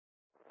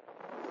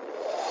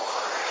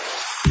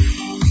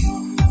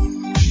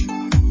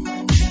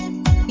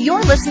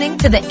listening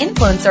to the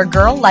Influencer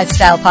Girl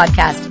Lifestyle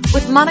Podcast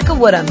with Monica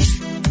Woodhams.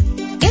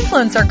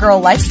 Influencer Girl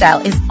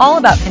Lifestyle is all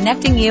about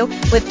connecting you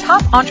with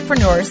top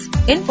entrepreneurs,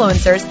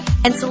 influencers,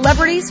 and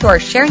celebrities who are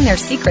sharing their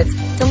secrets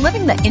to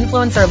living the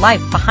influencer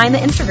life behind the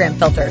Instagram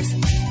filters.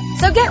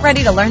 So get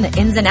ready to learn the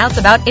ins and outs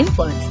about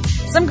influence,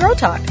 some girl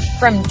talk,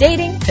 from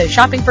dating to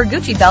shopping for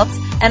Gucci belts,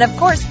 and of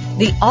course,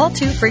 the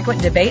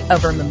all-too-frequent debate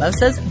over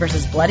mimosas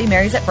versus Bloody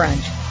Marys at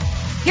brunch.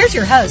 Here's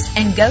your host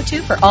and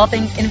go-to for all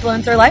things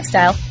influencer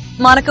lifestyle,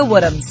 Monica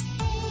Woodhams.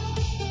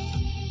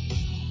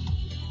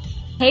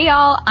 Hey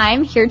y'all,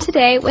 I'm here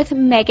today with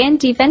Megan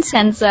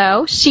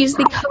DiVincenzo. She's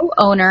the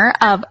co-owner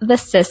of The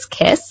Sis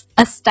Kiss,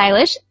 a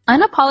stylish,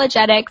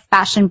 unapologetic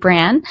fashion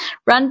brand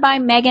run by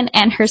Megan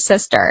and her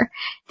sister.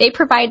 They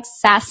provide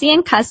sassy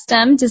and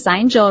custom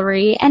design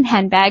jewelry and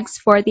handbags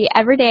for the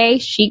everyday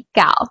chic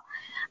gal.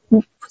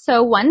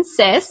 So one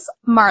sis,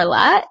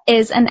 Marla,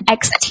 is an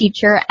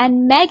ex-teacher,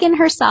 and Megan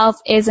herself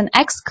is an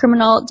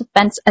ex-criminal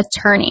defense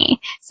attorney.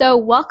 So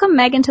welcome,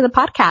 Megan, to the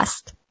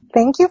podcast.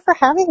 Thank you for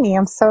having me.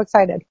 I'm so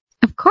excited.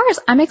 Of course,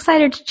 I'm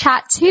excited to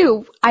chat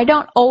too. I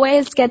don't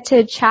always get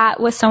to chat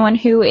with someone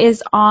who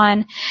is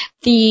on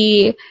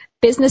the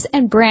business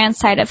and brand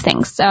side of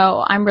things,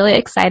 so I'm really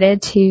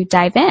excited to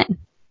dive in.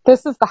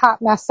 This is the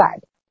hot mess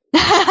side.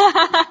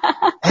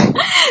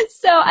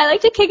 So I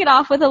like to kick it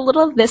off with a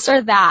little this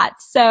or that.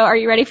 So are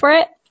you ready for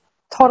it?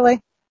 Totally.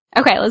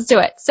 Okay, let's do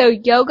it. So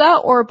yoga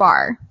or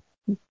bar?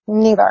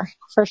 Neither,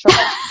 for sure.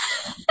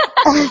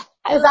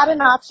 Is that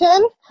an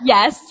option?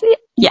 Yes.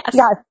 Yes.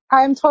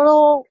 I'm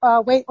total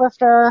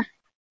weightlifter.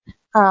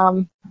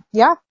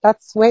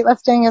 That's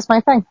weightlifting is my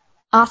thing.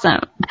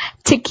 Awesome.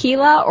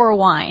 Tequila or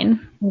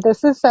wine?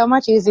 This is so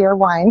much easier.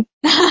 Wine.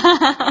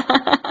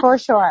 For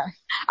sure.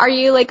 Are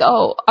you like,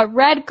 a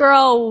red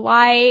girl,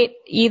 white,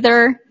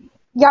 either?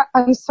 Yeah,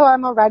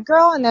 I'm a red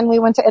girl, and then we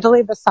went to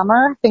Italy this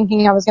summer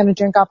thinking I was going to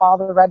drink up all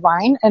the red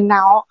wine, and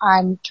now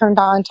I'm turned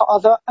on to all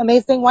the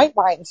amazing white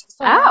wines.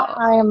 So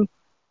I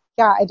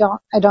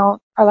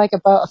like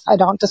it both. I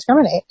don't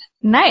discriminate.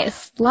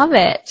 Nice. Love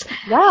it.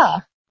 Yeah.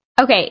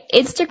 Okay.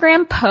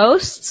 Instagram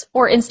posts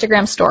or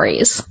Instagram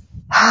stories?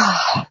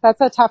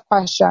 That's a tough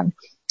question.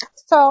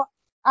 So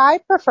I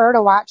prefer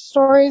to watch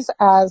stories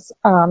as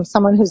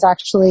someone who's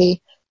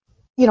actually,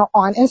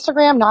 on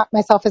Instagram, not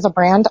myself as a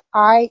brand.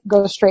 I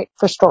go straight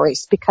for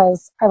stories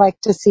because I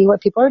like to see what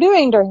people are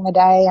doing during the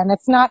day and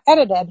it's not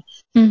edited.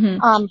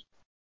 Mm-hmm.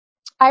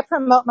 I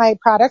promote my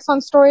products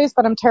on stories,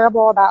 but I'm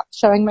terrible about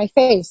showing my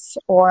face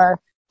or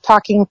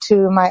talking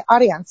to my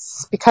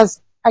audience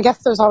because I guess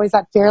there's always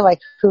that fear,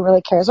 like, who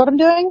really cares what I'm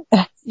doing?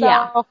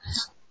 Yeah.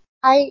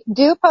 I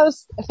do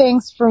post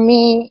things for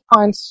me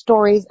on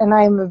stories, and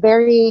I'm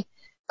very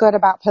good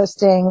about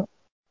posting,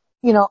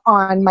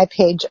 on my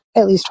page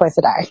at least twice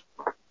a day.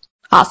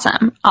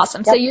 Awesome.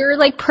 Yep. So you're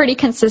like pretty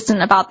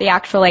consistent about the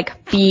actual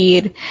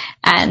feed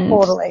and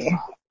totally.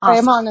 Awesome. I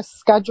am on a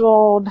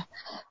scheduled.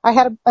 I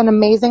had an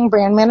amazing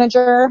brand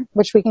manager,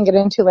 which we can get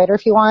into later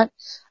if you want.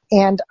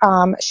 And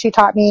she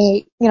taught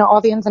me,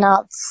 all the ins and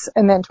outs,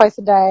 and then twice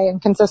a day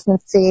and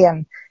consistency,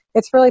 and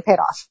it's really paid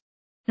off.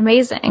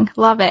 Amazing.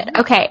 Love it.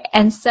 Okay.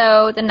 And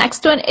so the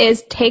next one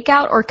is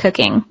takeout or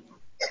cooking?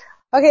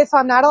 Okay. So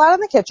I'm not allowed in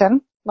the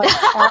kitchen.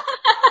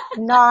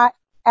 Not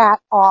at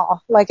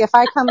all. Like if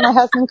my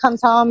husband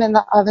comes home and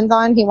the oven's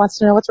on, he wants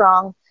to know what's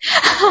wrong.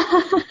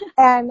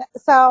 And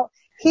so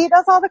he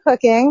does all the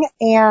cooking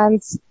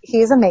and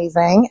he's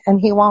amazing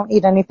and he won't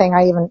eat anything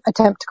I even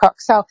attempt to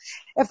cook. So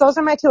if those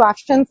are my two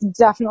options,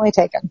 definitely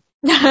taken.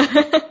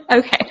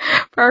 Okay,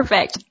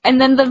 perfect. And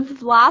then the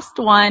last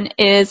one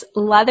is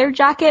leather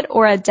jacket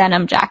or a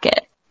denim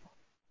jacket?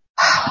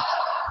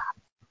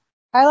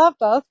 I love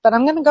both, but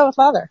I'm going to go with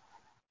leather.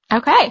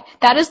 Okay,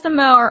 that is the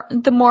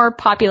more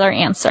popular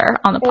answer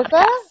on the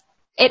podcast.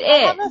 It is.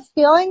 I have a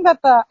feeling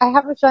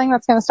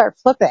that's going to start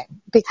flipping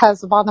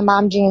because of all the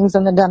mom jeans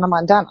and the denim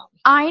on denim.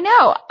 I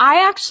know.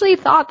 I actually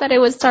thought that it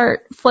would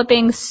start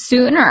flipping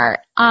sooner.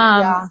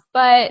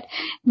 But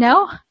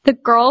no, the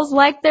girls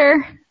like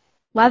their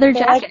leather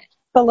jacket. Like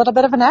a little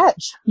bit of an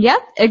edge.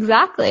 Yep,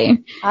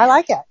 exactly. I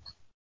like it.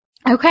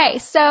 Okay,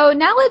 so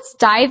now let's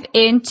dive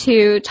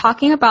into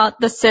talking about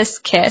the Sis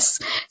Kiss.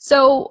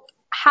 So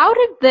how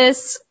did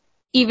this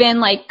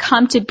even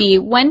come to be?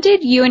 When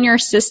did you and your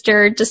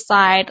sister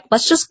decide,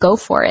 let's just go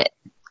for it?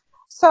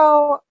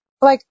 So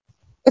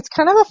it's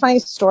kind of a funny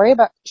story,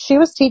 but she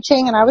was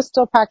teaching and I was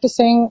still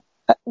practicing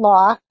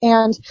law,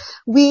 and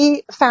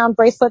we found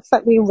bracelets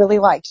that we really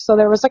liked. So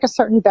there was a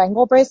certain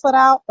bangle bracelet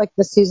out,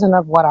 the season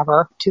of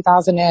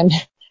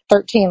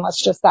 2013,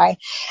 let's just say.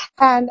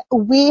 And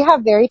we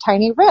have very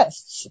tiny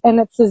wrists, and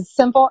it's as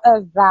simple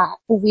as that.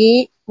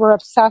 We were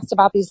obsessed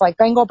about these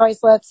bangle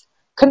bracelets,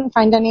 couldn't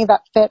find any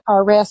that fit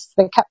our wrists.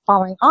 They kept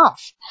falling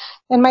off.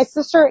 And my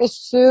sister is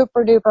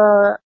super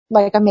duper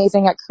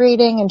amazing at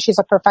creating, and she's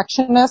a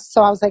perfectionist.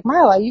 So I was like,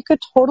 Marla, you could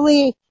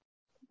totally,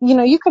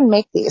 you can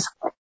make these.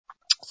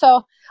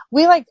 So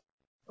we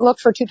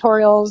looked for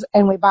tutorials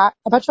and we bought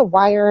a bunch of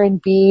wire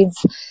and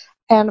beads.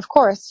 And of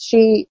course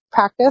she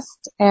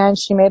practiced and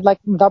she made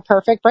the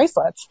perfect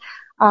bracelets.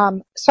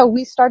 So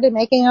we started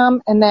making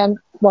them, and then,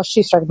 well,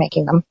 she started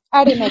making them.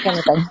 I didn't make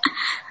anything.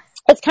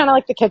 It's kind of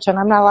like the kitchen.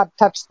 I'm not allowed to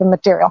touch the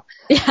material.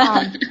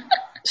 Yeah.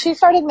 She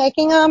started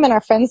making them, and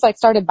our friends like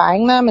started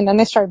buying them, and then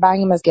they started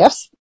buying them as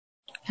gifts.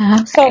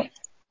 Okay. So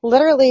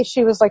literally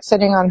she was like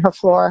sitting on her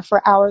floor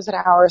for hours and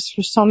hours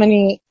for so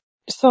many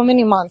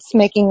months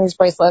making these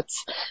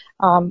bracelets.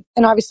 And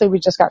obviously we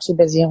just got too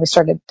busy and we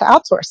started to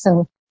outsource,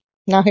 and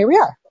now here we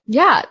are.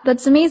 Yeah,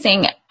 that's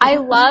amazing. I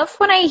love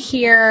when I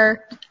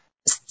hear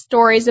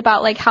stories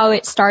about like how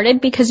it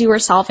started because you were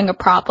solving a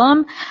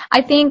problem.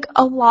 I think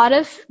a lot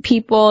of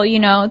people,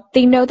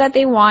 they know that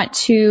they want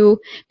to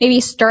maybe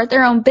start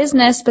their own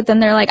business, but then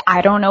they're like, I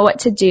don't know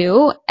what to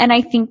do. And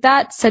I think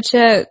that such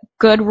a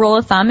good rule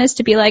of thumb is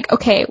to be like,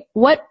 okay,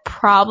 what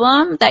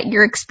problem that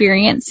you're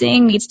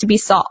experiencing needs to be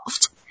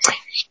solved?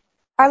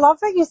 I love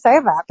that you say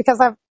that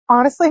because I've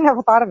honestly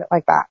never thought of it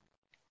like that.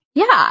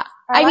 Yeah.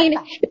 I mean,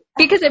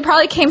 because it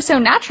probably came so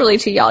naturally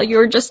to y'all. You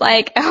were just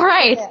like, all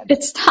right,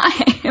 it's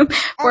time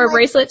for a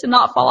bracelet to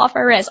not fall off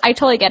our wrist. I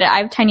totally get it. I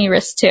have tiny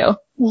wrists too.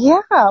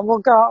 Yeah. Well,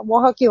 girl,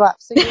 we'll hook you up.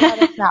 So you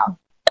let us know.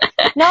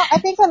 No, I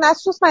think, and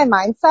that's just my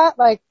mindset.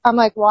 Like, I'm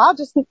like, well,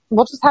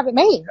 we'll just have it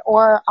made,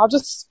 or I'll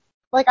just,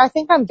 like, I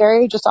think I'm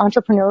very just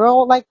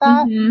entrepreneurial like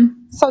that.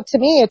 Mm-hmm. So to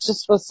me, it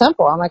just was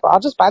simple. I'm like, well, I'll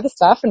just buy the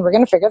stuff and we're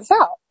going to figure this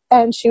out.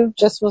 And she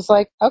just was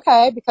like,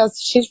 okay, because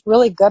she's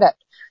really good at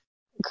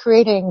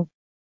creating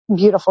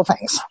beautiful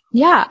things.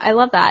 Yeah, I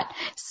love that.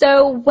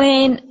 So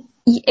when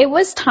it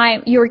was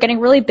time, you were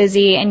getting really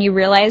busy and you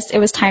realized it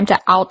was time to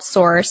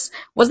outsource,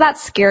 was that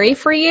scary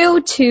for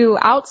you to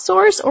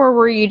outsource, or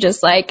were you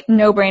just like,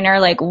 no brainer,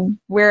 like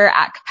we're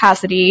at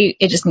capacity,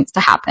 it just needs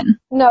to happen?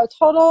 No,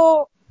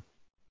 total,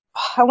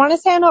 I want to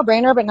say a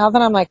no-brainer, but now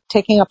that I'm like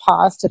taking a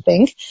pause to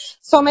think.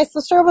 So my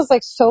sister was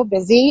like so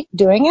busy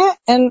doing it,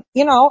 and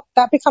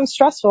that becomes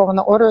stressful when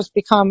the orders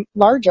become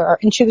larger,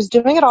 and she was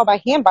doing it all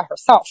by hand by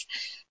herself.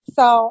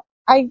 So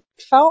I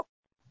felt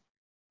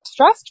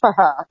stressed for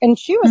her, and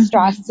she was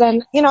stressed,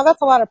 and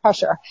that's a lot of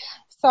pressure.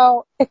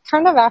 So it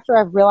kind of, after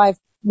I realized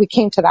we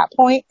came to that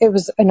point, it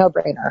was a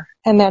no-brainer,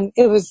 and then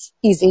it was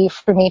easy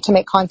for me to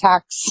make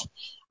contacts.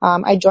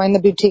 I joined the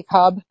boutique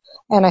hub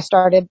and I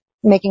started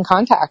making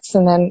contacts,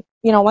 and then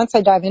once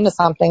I dive into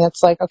something,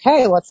 it's like,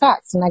 okay, what's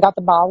next? And I got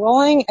the ball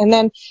rolling, and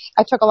then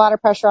I took a lot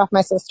of pressure off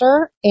my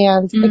sister,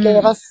 and it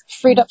gave us,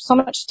 freed up so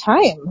much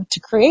time to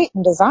create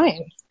and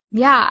design.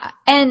 Yeah.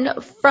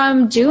 And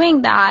from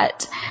doing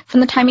that,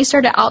 from the time you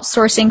started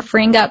outsourcing,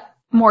 freeing up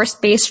more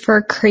space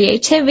for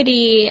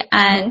creativity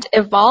and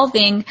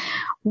evolving,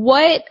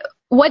 what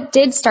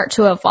did start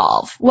to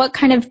evolve? What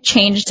kind of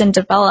changed and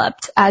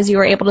developed as you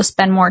were able to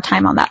spend more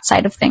time on that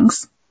side of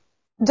things?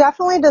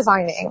 Definitely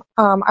designing.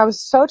 I was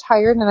so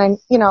tired, and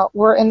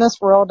we're in this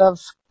world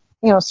of,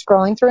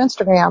 scrolling through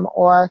Instagram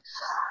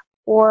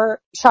or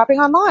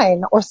shopping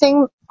online or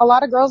seeing a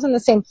lot of girls in the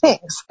same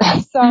things.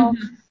 So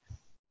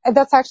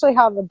that's actually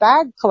how the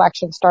bag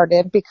collection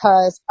started,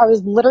 because I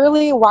was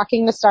literally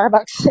walking to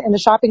Starbucks in the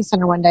shopping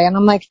center one day, and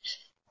I'm like,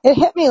 it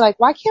hit me like,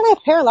 why can't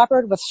I pair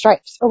leopard with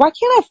stripes? Or why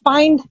can't I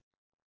find,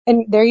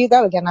 and there you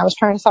go again, I was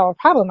trying to solve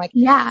a problem. Like,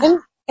 Yeah.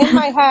 in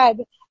my head,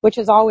 which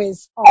is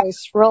always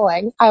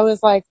swirling, I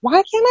was like, why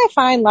can't I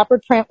find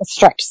leopard print with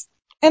stripes?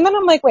 And then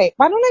I'm like, wait,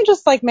 why don't I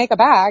just like make a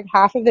bag,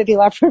 half of it be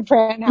leopard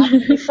print and half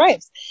of it be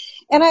stripes?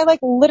 And I like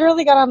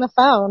literally got on the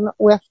phone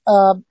with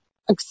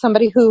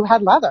somebody who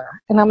had leather,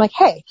 and I'm like,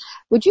 hey,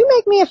 would you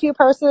make me a few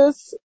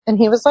purses? And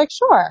he was like,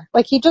 sure.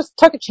 Like, he just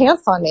took a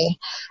chance on me.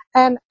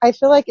 And I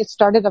feel like it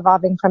started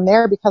evolving from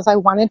there because I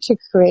wanted to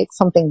create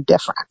something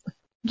different.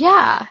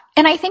 Yeah.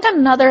 And I think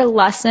another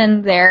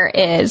lesson there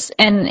is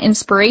an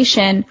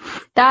inspiration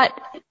that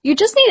you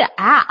just need to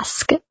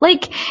ask.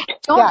 Like,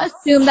 don't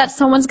assume that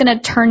someone's going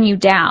to turn you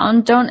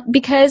down.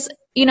 Because,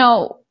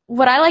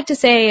 what I like to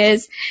say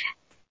is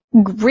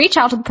reach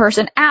out to the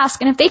person,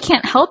 ask, and if they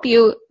can't help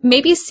you,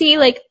 maybe see,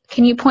 like,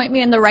 can you point me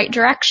in the right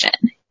direction?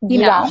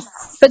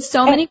 But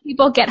so many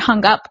people get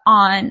hung up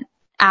on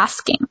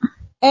asking.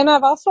 And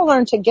I've also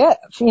learned to give.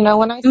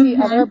 When I see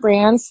other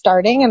brands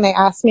starting and they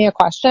ask me a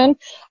question,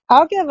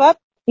 I'll give up,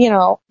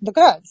 the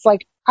goods.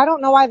 Like, I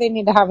don't know why they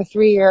need to have a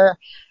 3-year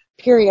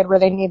period where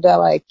they need to,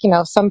 like,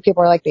 some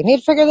people are like, they need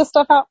to figure this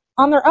stuff out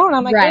on their own.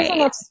 I'm like, there's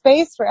enough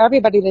space for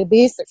everybody to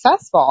be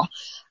successful.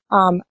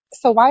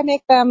 So why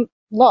make them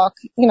look,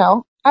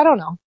 I don't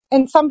know.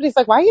 And somebody's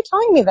like, why are you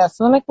telling me this?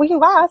 And I'm like, well,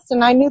 you asked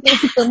and I knew the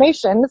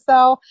information.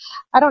 So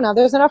I don't know.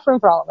 There's enough room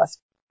for all of us.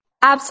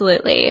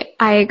 Absolutely.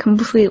 I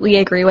completely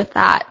agree with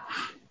that.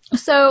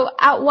 So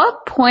at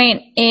what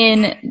point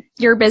in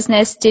your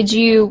business did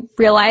you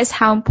realize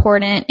how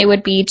important it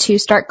would be to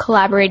start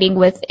collaborating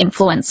with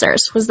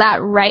influencers? Was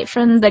that right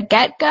from the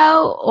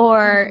get-go,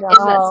 or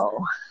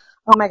no.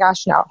 Oh my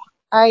gosh, no.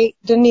 I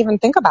didn't even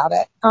think about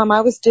it.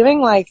 I was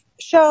doing like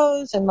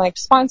shows and like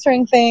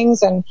sponsoring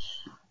things, and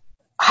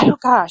I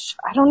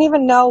don't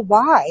even know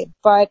why,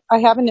 but I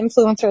have an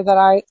influencer that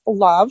I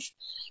love,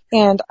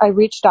 and I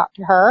reached out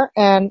to her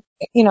and,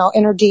 in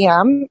her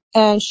DM,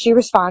 and she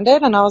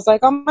responded, and I was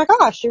like, oh my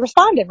gosh, she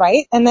responded,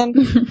 right? And then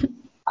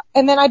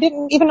and then I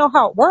didn't even know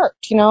how it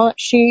worked.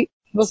 She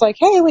was like,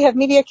 hey, we have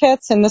media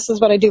kits and this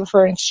is what I do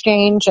for an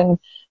exchange. And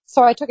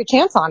so I took a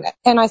chance on it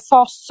and I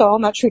saw so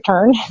much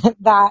return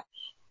that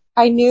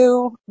I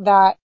knew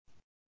that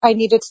I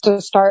needed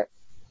to start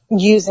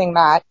using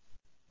that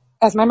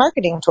as my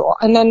marketing tool.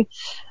 And then,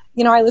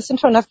 I listened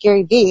to enough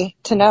Gary Vee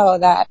to know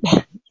that,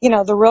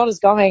 the world is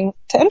going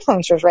to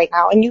influencers right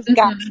now, and you've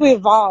got to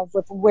evolve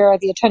with where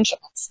the attention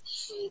is.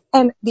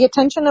 And the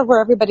attention of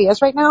where everybody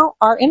is right now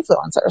are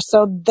influencers.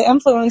 So the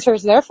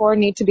influencers, therefore,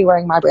 need to be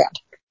wearing my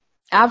brand.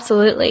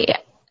 Absolutely.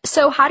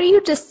 So how do you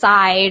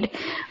decide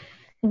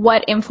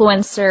what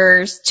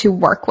influencers to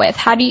work with?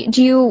 How do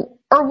you,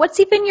 or what's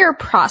even your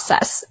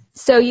process?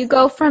 So you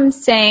go from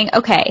saying,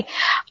 okay,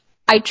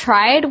 I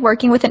tried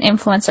working with an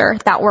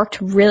influencer that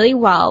worked really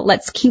well.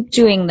 Let's keep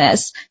doing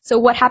this. So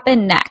what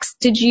happened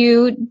next? Did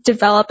you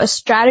develop a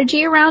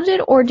strategy around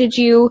it, or did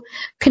you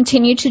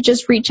continue to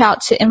just reach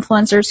out to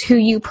influencers who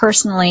you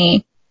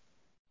personally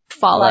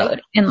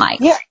followed and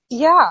liked?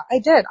 Yeah, I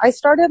did. I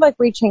started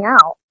reaching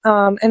out.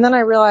 And then I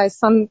realized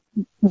some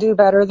do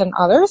better than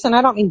others. And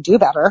I don't mean do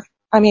better.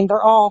 I mean,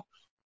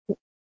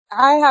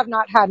 I have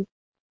not had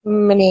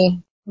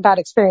many bad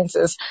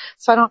experiences.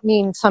 So I don't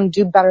mean some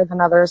do better than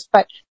others,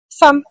 but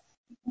some,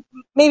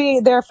 maybe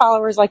their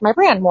followers like my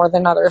brand more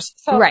than others.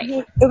 So Right.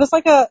 It was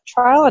like a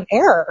trial and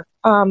error.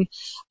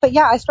 But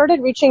yeah, I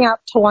started reaching out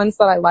to ones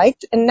that I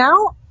liked. And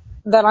now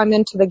that I'm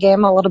into the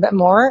game a little bit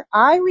more,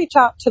 I reach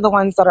out to the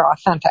ones that are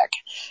authentic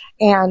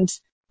and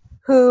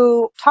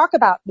who talk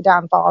about the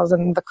downfalls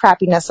and the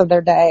crappiness of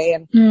their day.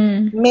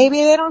 And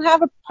maybe they don't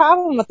have a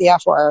problem with the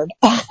F word.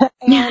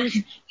 And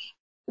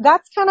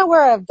that's kind of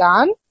where I've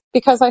gone,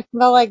 because I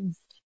realized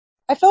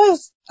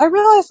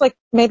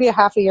maybe a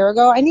half a year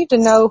ago, I need to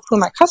know who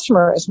my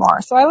customer is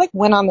more. So I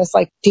went on this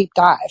deep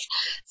dive.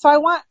 So I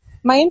want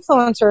my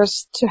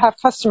influencers to have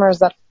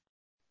customers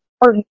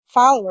or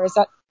followers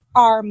that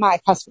are my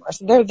customers.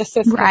 They're the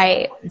cis.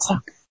 Right.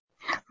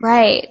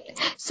 Right.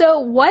 So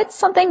what's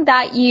something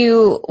that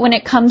when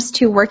it comes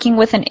to working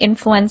with an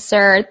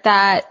influencer,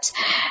 that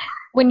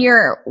when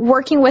you're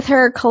working with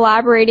her,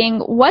 collaborating,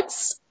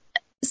 what's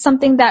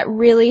something that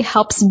really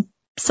helps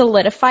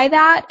solidify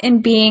that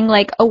and being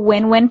a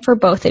win-win for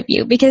both of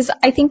you? Because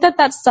I think that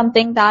that's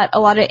something that a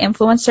lot of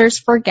influencers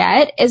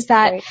forget, is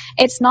that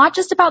It's not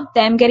just about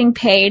them getting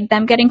paid,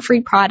 them getting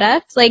free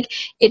products.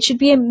 It should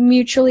be a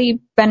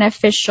mutually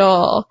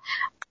beneficial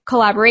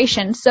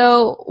collaboration.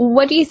 So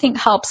what do you think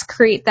helps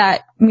create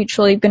that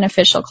mutually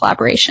beneficial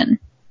collaboration?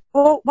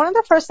 Well, one of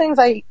the first things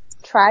I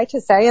try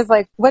to say is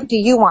what do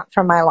you want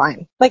from my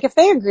line? If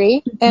they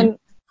agree and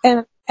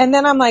then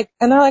I'm and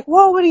they're like,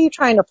 well, what are you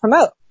trying to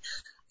promote?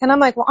 And I'm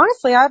like, well,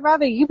 honestly, I'd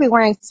rather you be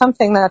wearing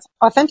something that's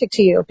authentic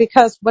to you,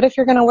 because what if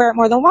you're going to wear it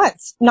more than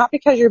once? Not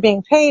because you're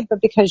being paid,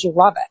 but because you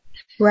love it.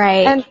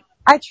 Right. And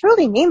I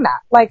truly mean that.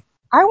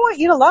 I want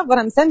you to love what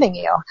I'm sending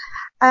you.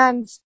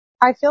 And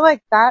I feel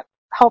like that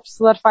helps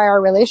solidify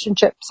our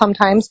relationship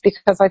sometimes,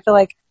 because I feel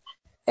like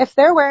if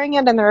they're wearing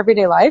it in their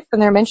everyday life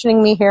and they're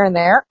mentioning me here and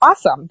there,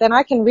 awesome. Then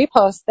I can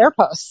repost their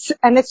posts.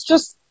 And it's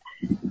just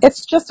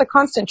a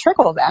constant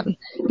trickle then,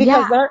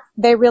 because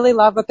they really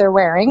love what they're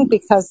wearing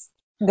because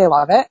they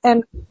love it.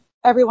 And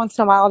every once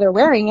in a while they're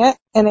wearing it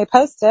and they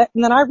post it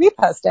and then I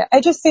repost it.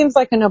 It just seems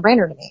like a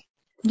no-brainer to me.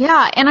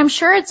 Yeah. And I'm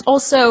sure it's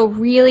also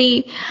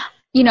really,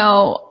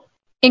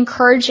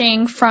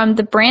 encouraging from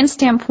the brand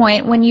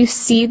standpoint when you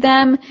see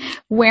them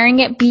wearing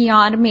it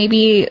beyond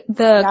maybe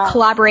the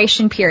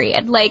collaboration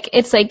period.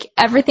 It's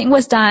everything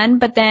was done,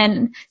 but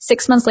then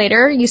 6 months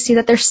later, you see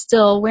that they're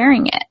still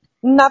wearing it.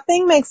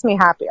 Nothing makes me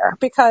happier,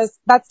 because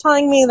that's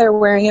telling me they're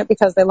wearing it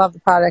because they love the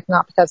product,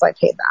 not because I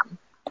paid them.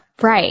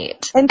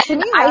 Right. And to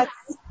me,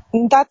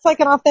 that's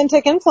an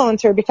authentic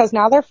influencer, because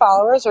now their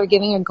followers are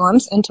getting a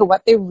glimpse into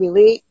what they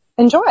really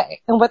enjoy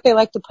and what they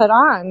like to put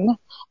on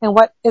and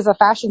what is a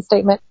fashion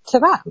statement to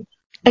them.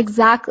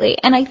 Exactly.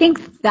 And I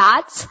think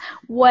that's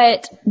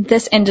what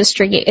this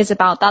industry is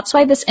about. That's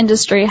why this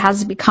industry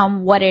has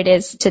become what it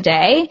is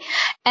today.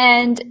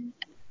 And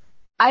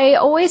I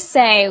always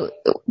say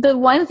the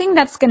one thing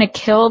that's going to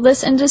kill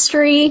this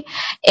industry,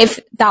 if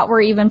that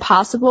were even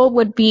possible,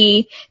 would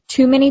be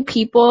too many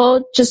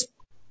people just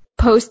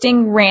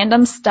posting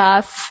random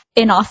stuff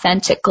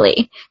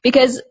inauthentically.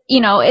 Because,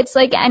 it's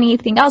like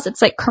anything else.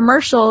 It's like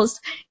commercials,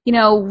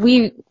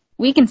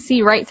 we can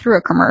see right through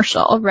a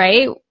commercial,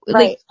 right?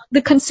 Right.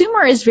 The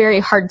consumer is very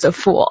hard to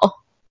fool.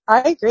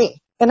 I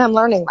agree. And I'm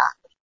learning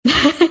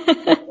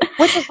that.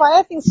 Which is why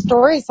I think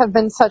stories have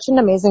been such an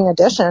amazing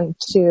addition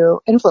to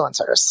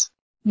influencers.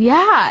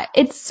 Yeah,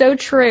 it's so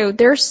true.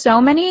 There's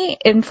so many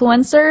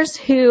influencers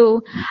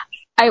who,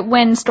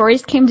 when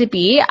stories came to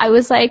be, I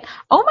was like,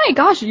 oh my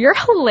gosh, you're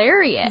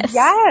hilarious.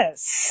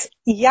 Yes.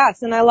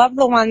 And I love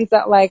the ones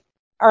that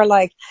are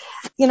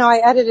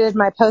I edited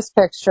my post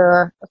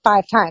picture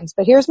 5 times,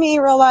 but here's me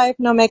in real life,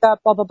 no makeup,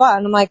 blah, blah, blah.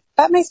 And I'm like,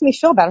 that makes me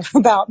feel better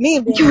about me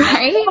being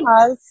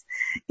right?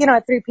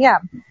 at 3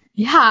 p.m.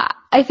 Yeah,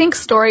 I think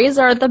stories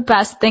are the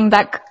best thing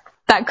that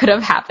could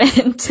have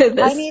happened to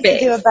this I need to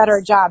do a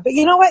better job. But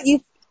you know what?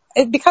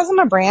 because I'm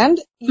a brand,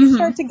 you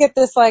start to get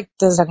this like,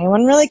 does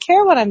anyone really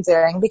care what I'm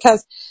doing?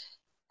 Because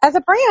as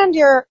a brand,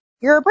 you're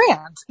a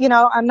brand. You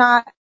know, I'm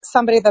not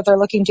somebody that they're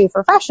looking to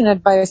for fashion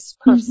advice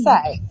per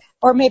se,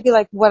 or maybe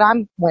like what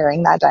I'm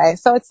wearing that day.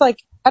 So it's like,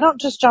 I don't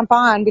just jump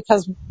on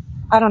because,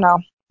 I don't know,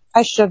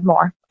 I should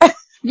more.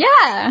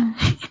 Yeah.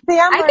 See,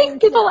 I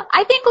think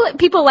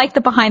people like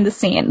the behind the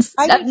scenes,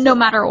 no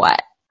matter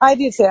what. I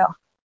do too.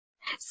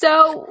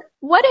 So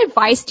what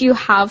advice do you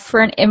have for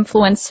an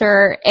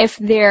influencer if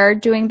they're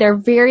doing their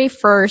very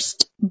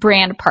first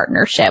brand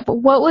partnership?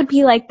 What would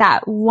be like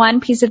that one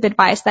piece of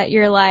advice that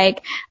you're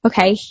like,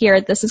 okay,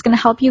 here, this is going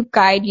to help you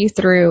guide you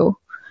through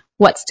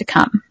what's to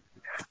come?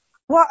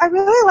 Well, I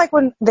really like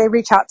when they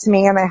reach out to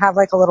me and they have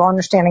like a little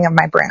understanding of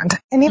my brand.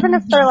 And even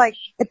if they're like,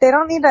 if they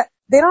don't need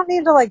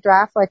to like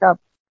draft like a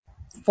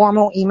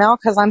formal email,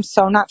 because I'm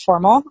so not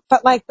formal,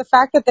 but like the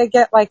fact that they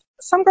get like,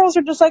 some girls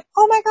are just like,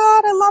 oh my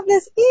God, I love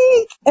this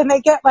eek, and they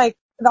get like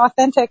the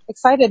authentic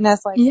excitedness,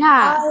 like,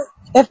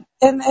 if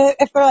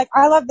they're like,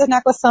 I love the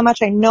necklace so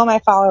much, I know my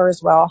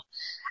followers will.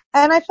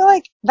 And I feel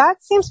like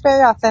that seems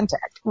very authentic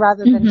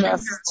rather than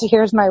just,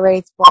 here's my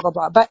rates, blah blah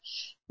blah. But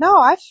no,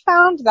 I've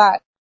found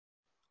that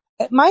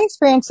my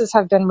experiences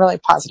have been really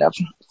positive.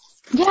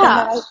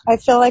 Yeah. And I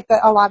feel like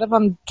that a lot of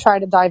them try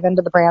to dive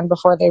into the brand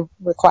before they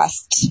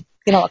request,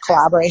 a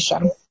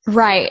collaboration.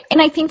 Right.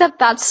 And I think that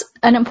that's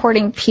an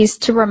important piece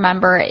to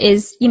remember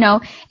is,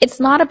 it's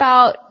not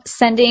about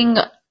sending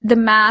the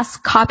mass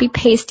copy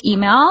paste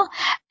email.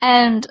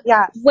 And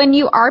when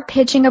you are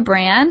pitching a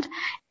brand,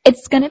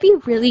 it's going to be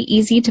really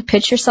easy to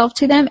pitch yourself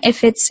to them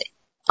if it's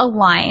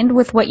aligned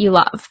with what you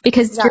love,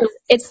 because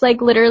it's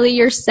like literally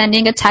you're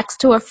sending a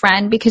text to a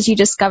friend because you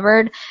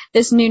discovered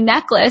this new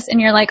necklace and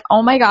you're like,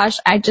 oh my gosh,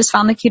 I just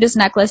found the cutest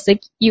necklace.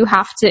 Like, you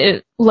have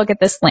to look at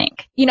this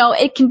link.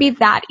 It can be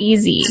that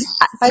easy.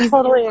 I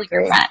totally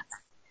agree.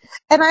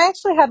 And I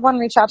actually had one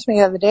reach out to me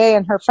the other day,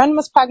 and her friend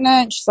was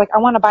pregnant. She's like, I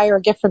want to buy her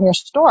a gift from your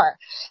store.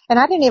 And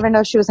I didn't even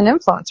know she was an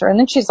influencer. And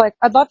then she's like,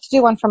 I'd love to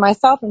do one for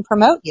myself and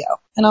promote you.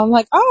 And I'm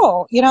like,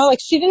 oh, like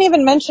she didn't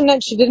even mention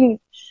it.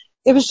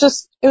 It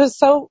was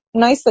so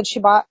nice that she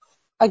bought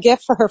a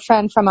gift for her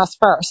friend from us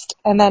first.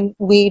 And then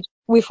we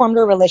formed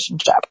a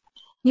relationship.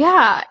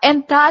 Yeah.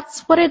 And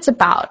that's what it's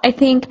about. I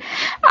think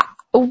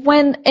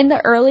when in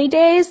the early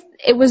days,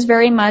 it was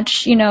very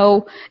much,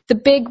 the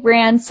big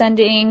brand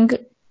sending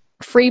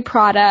free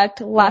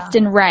product left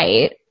and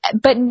right.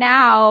 But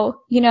now,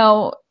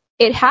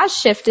 it has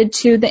shifted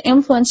to the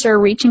influencer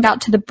reaching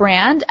out to the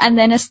brand and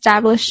then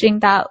establishing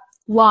that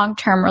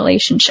long-term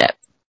relationship.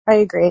 I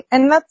agree.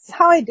 And that's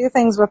how I do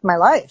things with my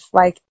life.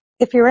 Like,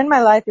 if you're in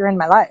my life, you're in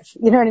my life.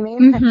 You know what I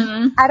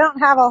mean? I don't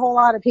have a whole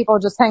lot of people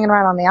just hanging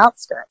around on the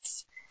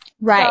outskirts.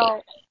 Right.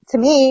 So, to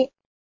me,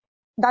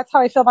 that's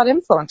how I feel about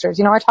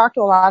influencers. I talk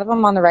to a lot of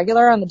them on the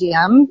regular, on the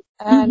DM,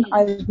 and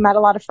I've met a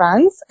lot of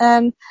friends.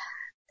 And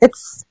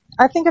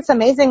I think it's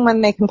amazing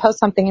when they can post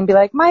something and be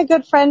like, my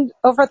good friend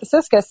over at the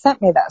Ciscus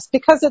sent me this,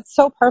 because it's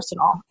so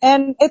personal.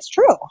 And it's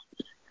true.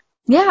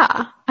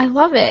 Yeah, I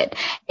love it.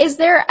 Is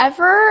there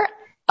ever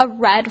a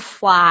red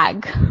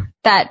flag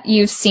that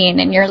you've seen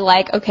and you're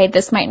like, okay,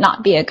 this might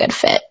not be a good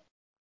fit?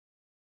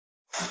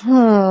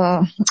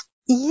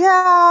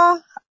 Yeah,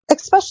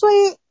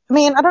 especially,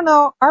 I don't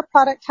know, our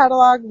product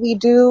catalog, we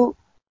do,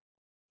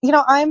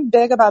 I'm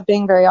big about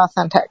being very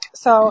authentic.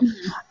 So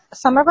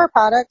some of our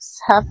products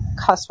have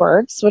cuss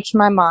words, which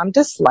my mom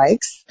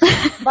dislikes,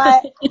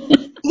 but,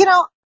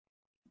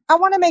 I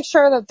want to make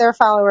sure that their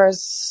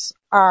followers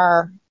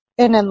are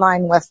in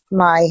line with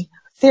my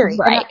theory.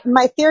 Right. And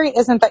my theory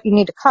isn't that you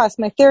need to cuss.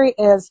 My theory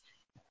is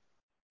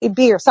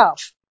be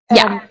yourself.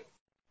 And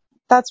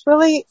that's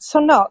really, so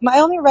no,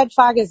 my only red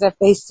flag is if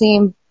they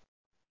seem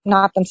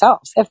not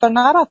themselves. If they're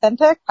not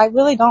authentic, I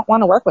really don't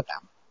want to work with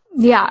them.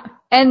 Yeah.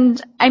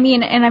 And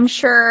and I'm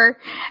sure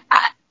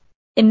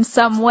in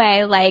some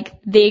way,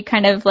 like, they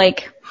kind of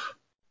like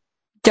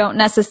don't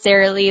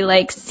necessarily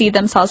like see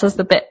themselves as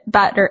the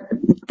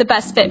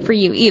best fit for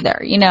you either.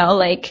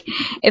 Like,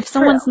 if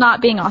someone's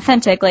not being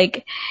authentic,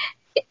 like,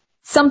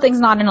 something's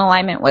not in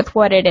alignment with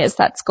what it is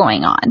that's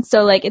going on.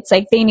 So like, it's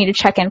like they need to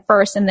check in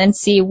first and then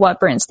see what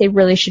brands they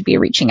really should be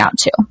reaching out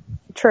to.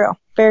 True.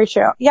 Very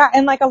true. Yeah.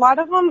 And like a lot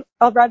of them,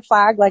 a red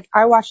flag, like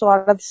I watch a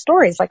lot of the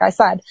stories, like I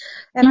said,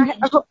 and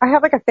I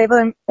have like a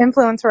favorite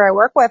influencer I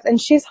work with,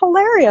 and she's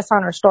hilarious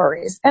on her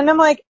stories. And I'm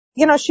like,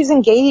 she's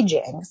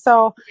engaging.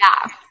 So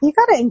you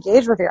got to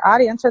engage with your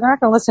audience, or they're not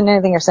going to listen to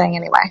anything you're saying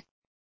anyway.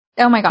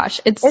 Oh my gosh.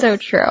 It's so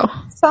true.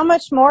 So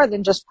much more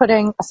than just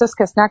putting a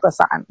Ciscus necklace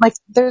on. Like,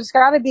 there's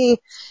got to be,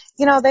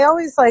 they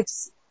always like,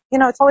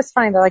 it's always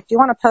funny. They're like, do you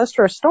want to post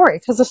or a story?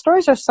 Because the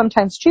stories are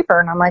sometimes cheaper.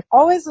 And I'm like,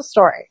 always a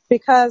story,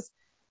 because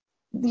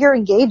you're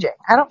engaging.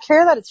 I don't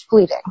care that it's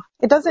fleeting.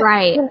 It doesn't,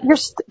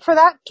 for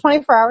that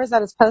 24 hours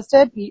that it's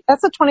posted,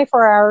 that's a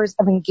 24 hours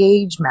of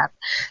engagement.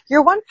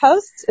 Your one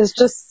post is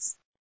just,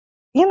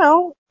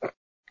 beautiful.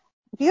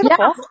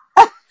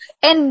 Yeah.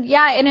 And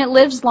it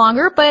lives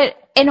longer, but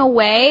in a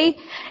way,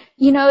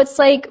 it's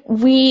like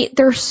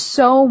there's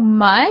so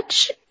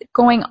much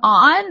going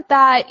on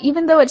that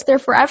even though it's there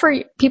forever,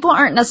 people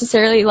aren't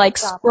necessarily like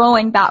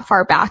scrolling that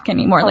far back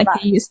anymore like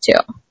they used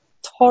to.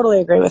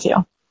 Totally agree with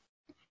you.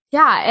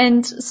 Yeah.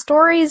 And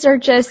stories are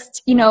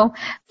just,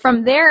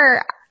 from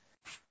there,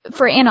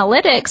 for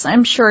analytics,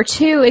 I'm sure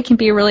too, it can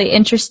be really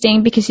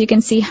interesting because you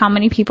can see how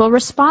many people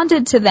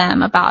responded to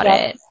them about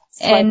it.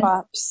 Swipe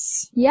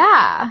ups.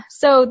 Yeah.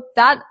 So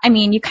that,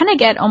 you kind of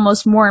get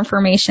almost more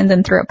information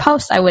than through a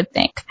post, I would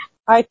think.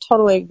 I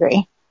totally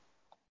agree.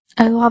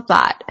 I love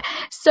that.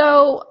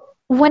 So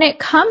when it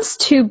comes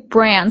to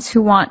brands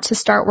who want to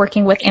start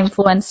working with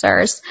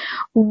influencers,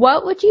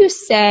 what would you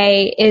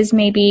say is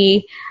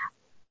maybe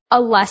a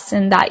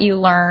lesson that you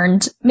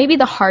learned, maybe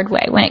the hard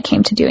way when it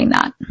came to doing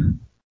that?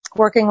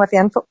 Working with the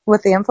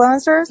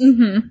influencers?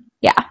 Mm-hmm.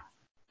 Yeah.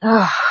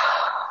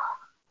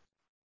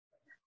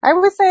 I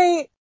would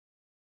say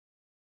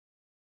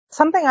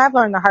something I've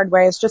learned the hard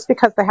way is just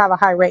because they have a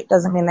high rate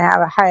doesn't mean they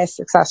have a highest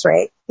success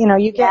rate.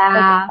 You get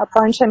a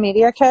bunch of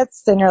media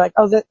kits and you're like,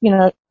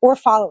 or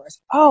followers.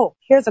 Oh,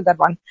 here's a good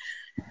one.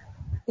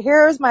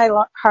 Here's my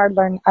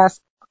hard-earned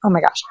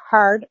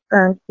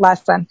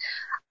lesson.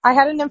 I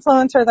had an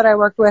influencer that I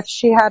worked with.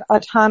 She had a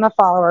ton of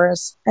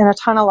followers and a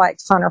ton of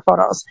likes on her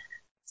photos.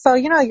 So,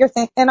 you're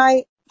thinking, and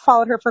I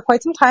followed her for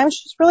quite some time.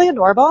 She's really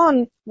adorable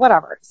and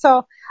whatever.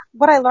 So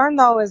what I learned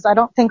though is I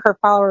don't think her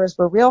followers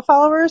were real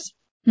followers.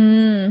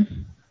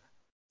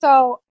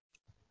 So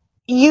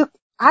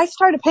I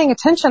started paying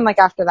attention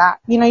after that.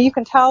 You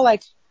can tell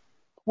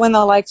when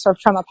the likes are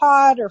from a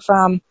pod or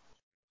from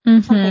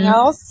something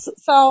else.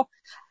 So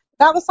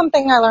that was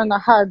something I learned the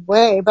hard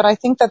way, but I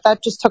think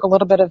that just took a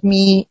little bit of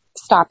me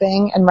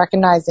stopping and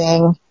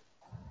recognizing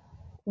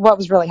what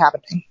was really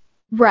happening.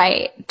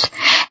 Right.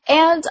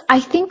 And I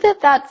think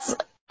that's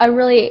a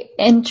really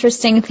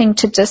interesting thing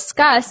to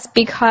discuss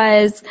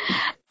because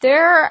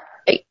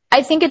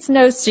I think it's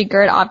no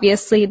secret,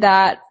 obviously,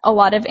 that a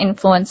lot of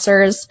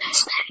influencers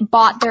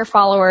bought their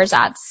followers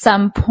at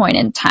some point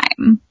in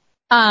time.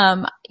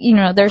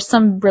 There's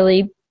some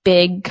really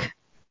big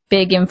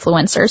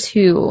influencers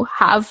who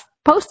have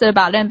posted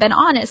about it and been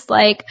honest.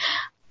 Like,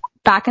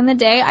 back in the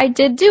day, I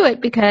did do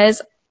it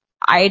because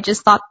I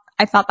thought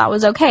that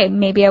was okay.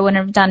 Maybe I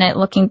wouldn't have done it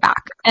looking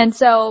back. And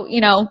so,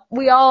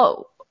 we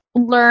all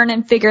learn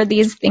and figure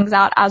these things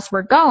out as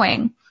we're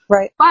going.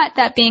 Right. But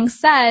that being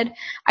said,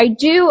 I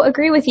do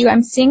agree with you.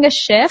 I'm seeing a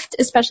shift,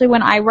 especially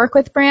when I work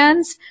with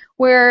brands,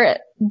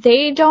 where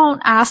they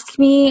don't ask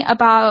me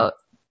about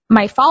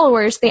my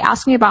followers. They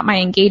ask me about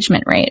my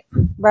engagement rate.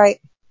 Right.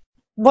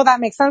 Well, that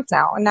makes sense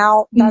now. And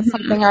now that's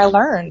something I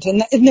learned.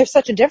 And there's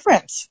such a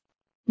difference.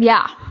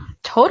 Yeah,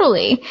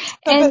 totally.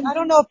 So, but I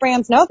don't know if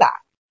brands know that.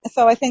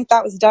 So I think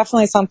that was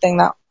definitely something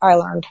that I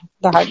learned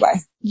the hard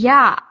way.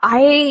 Yeah,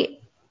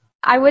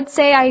 I would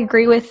say I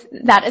agree with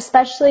that,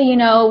 especially,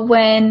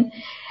 when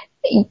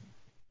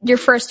you're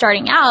first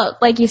starting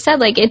out. Like you said,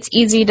 it's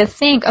easy to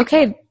think,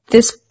 okay,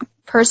 this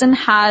person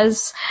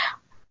has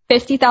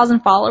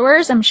 50,000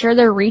 followers. I'm sure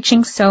they're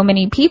reaching so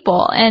many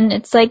people. And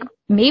it's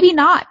maybe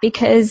not,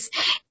 because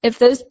if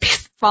those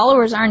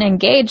followers aren't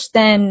engaged,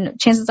 then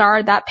chances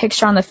are that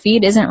picture on the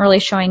feed isn't really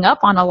showing up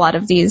on a lot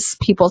of these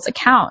people's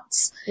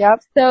accounts.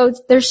 Yep. So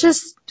there's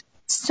just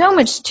so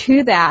much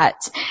to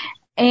that.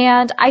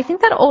 And I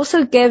think that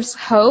also gives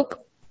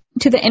hope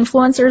to the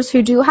influencers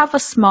who do have a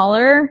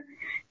smaller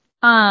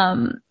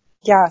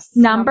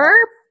number,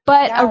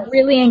 but a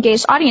really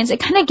engaged audience.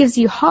 It kind of gives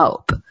you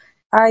hope.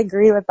 I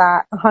agree with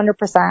that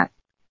 100%.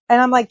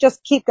 And I'm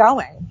just keep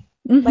going.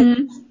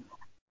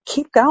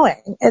 Keep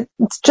going.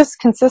 It's just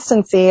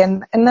consistency,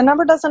 and the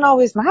number doesn't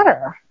always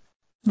matter.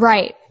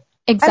 Right.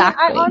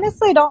 Exactly. I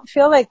honestly don't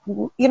feel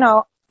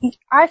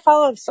I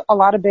follow a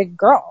lot of big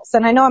girls,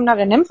 and I know I'm not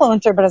an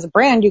influencer, but as a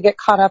brand, you get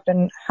caught up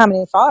in how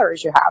many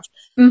followers you have.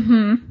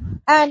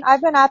 And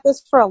I've been at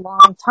this for a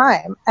long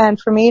time, and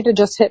for me to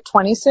just hit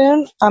 20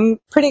 soon, I'm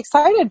pretty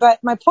excited. But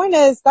my point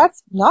is,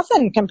 that's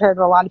nothing compared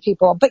to a lot of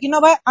people. But you know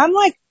what? I'm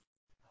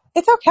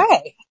it's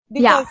okay,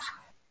 because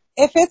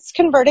if it's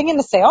converting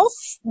into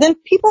sales, then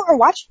people are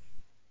watching.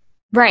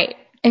 Right.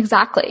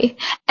 Exactly.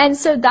 And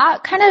so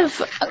that kind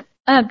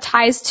of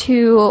ties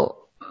to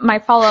my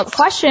follow-up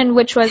question,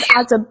 which was,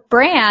 as a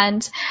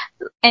brand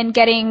and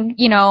getting,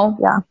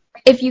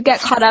 if you get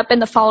caught up in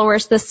the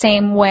followers the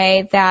same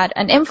way that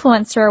an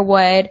influencer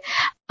would,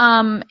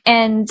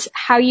 and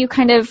how you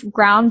kind of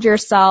ground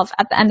yourself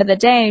at the end of the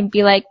day and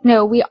be like,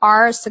 no, we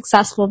are a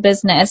successful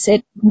business.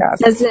 It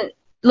doesn't,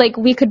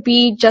 we could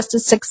be just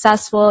as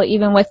successful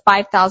even with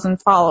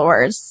 5,000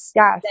 followers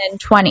than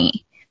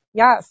 20.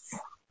 Yes,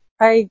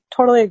 I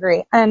totally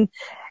agree. And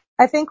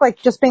I think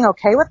just being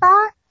okay with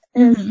that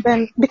has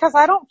been, because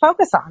I don't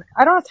focus on it.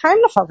 I don't have time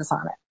to focus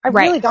on it. I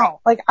really don't.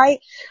 I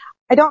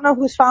don't know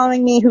who's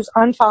following me, who's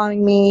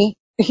unfollowing me,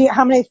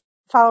 how many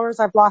followers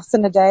I've lost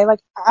in a day.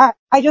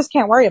 I just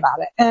can't worry about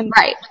it.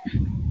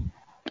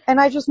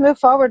 And I just move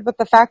forward with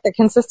the fact that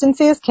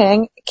consistency is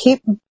king.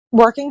 Keep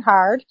working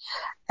hard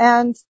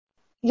and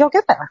you'll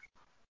get there.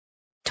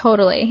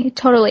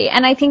 Totally.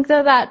 And I think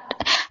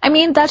that I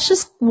mean, that's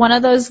just one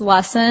of those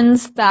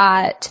lessons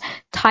that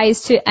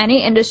ties to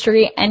any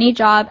industry, any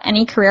job,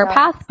 any career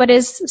path, but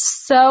is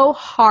so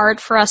hard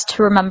for us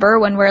to remember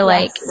when we're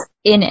like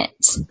in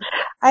it.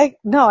 I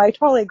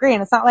totally agree.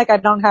 And it's not like I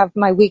don't have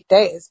my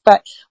weekdays,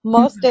 but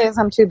most days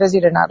I'm too busy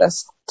to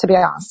notice, to be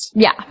honest.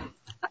 Yeah.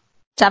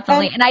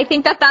 Definitely. And I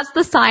think that that's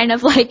the sign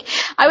of like,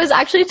 I was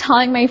actually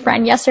telling my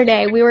friend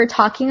yesterday, we were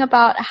talking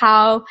about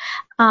how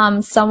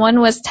someone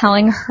was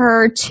telling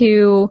her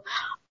to,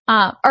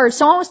 or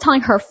someone was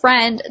telling her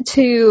friend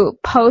to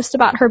post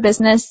about her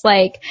business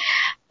like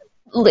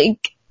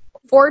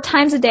 4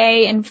 times a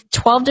day in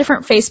 12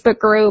 different Facebook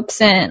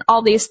groups and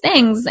all these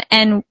things.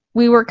 And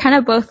we were kind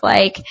of both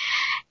like,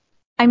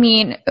 I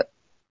mean,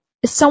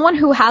 someone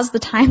who has the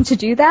time to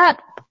do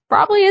that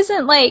probably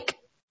isn't like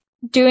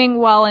doing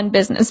well in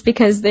business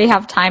because they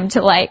have time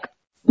to like,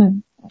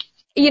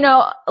 you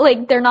know,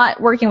 like they're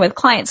not working with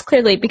clients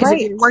clearly, because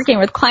if you're working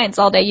with clients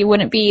all day, you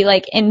wouldn't be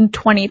like in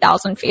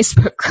 20,000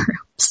 Facebook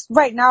groups.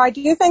 Right. Now, I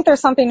do think there's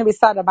something to be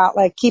said about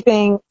like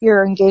keeping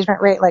your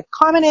engagement rate, like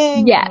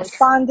commenting and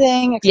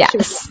responding,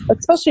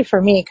 especially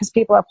for me, because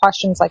people have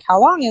questions like,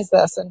 how long is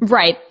this? And,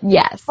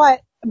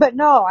 But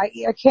no,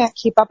 I can't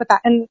keep up with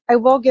that. And I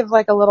will give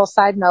like a little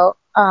side note.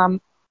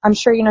 I'm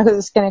sure you know who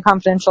the Skinny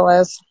Confidential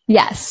is.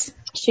 Yes.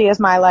 She is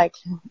my like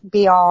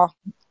be all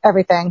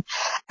everything.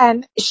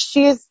 And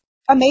she's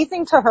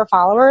amazing to her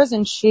followers,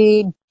 and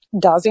she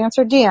does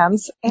answer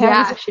DMs.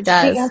 And she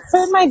does. She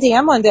answered my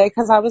DM one day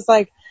because I was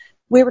like,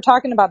 we were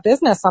talking about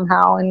business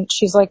somehow. And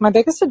she's like, my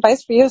biggest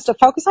advice for you is to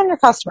focus on your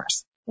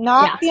customers,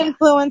 not the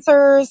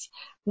influencers,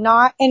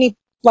 not any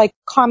like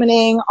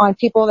commenting on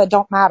people that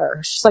don't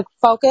matter. She's like,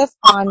 focus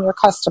on your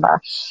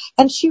customer.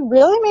 And she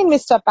really made me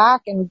step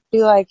back and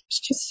be like,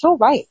 she's so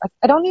right. Like,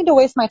 I don't need to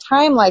waste my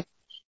time like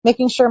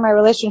making sure my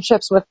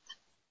relationships with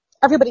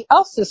everybody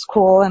else is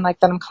cool and like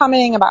that I'm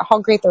commenting about how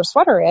great their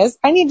sweater is.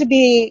 I need to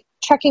be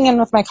checking in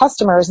with my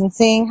customers and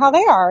seeing how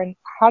they are and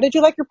how did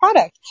you like your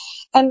product?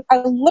 And I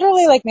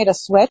literally like made a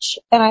switch,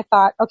 and I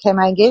thought, okay,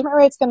 my engagement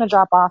rate's going to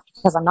drop off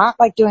because I'm not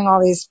like doing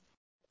all these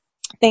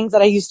things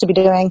that I used to be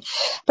doing.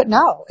 But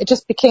no, it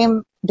just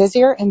became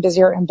busier and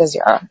busier and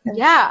busier.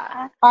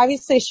 Yeah.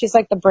 Obviously, she's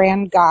like the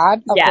brand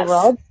god of the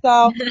world.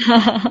 So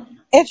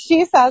if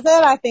she says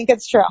it, I think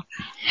it's true.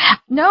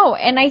 No,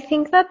 and I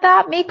think that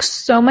that makes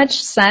so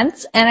much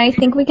sense. And I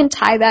think we can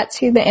tie that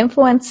to the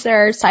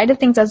influencer side of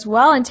things as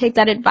well and take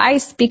that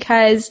advice,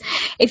 because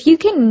if you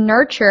can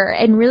nurture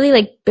and really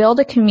like build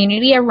a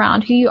community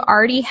around who you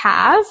already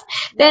have,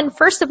 then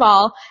first of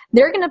all,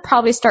 they're going to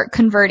probably start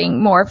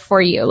converting more for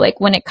you.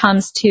 Like when it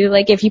comes to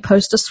like if you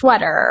post a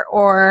sweater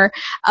or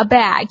a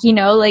bag, you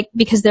know, like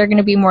because they're going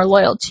to be more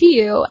loyal to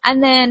you.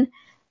 And then,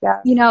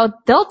 you know,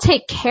 they'll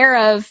take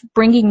care of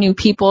bringing new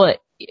people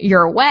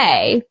your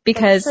way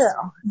because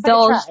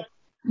they'll,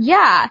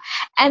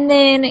 and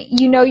then,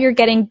 you know, you're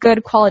getting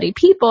good quality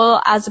people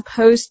as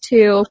opposed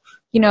to,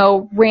 you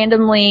know,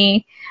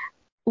 randomly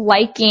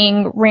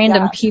liking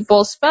random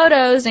people's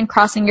photos and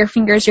crossing your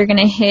fingers you're going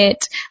to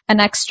hit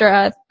an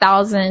extra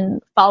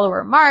 1,000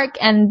 follower mark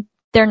and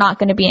they're not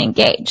going to be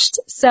engaged.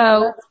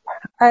 So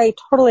I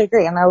totally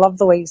agree, and I love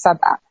the way you said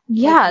that.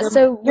 Yeah, like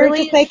so you're really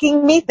just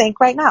making me think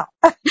right now.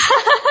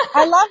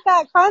 I love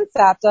that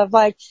concept of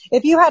like,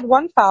 if you had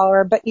one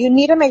follower, but you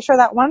need to make sure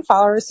that one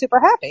follower is super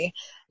happy.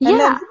 And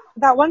then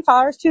that one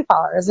follower is 2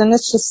 followers, and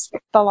it's just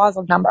the laws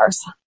of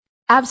numbers.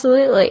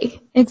 Absolutely.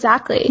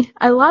 Exactly.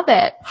 I love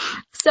it.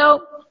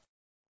 So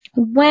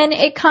when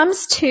it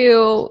comes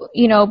to,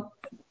 you know,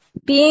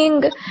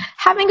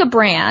 having a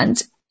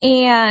brand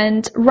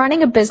and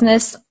running a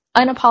business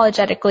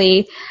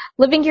unapologetically,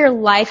 living your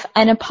life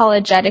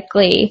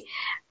unapologetically,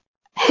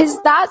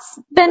 has that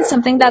been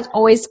something that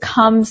always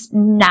comes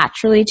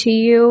naturally to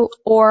you,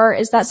 or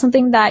is that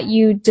something that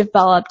you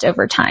developed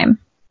over time?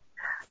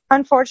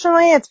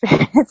 Unfortunately, it's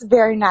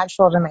very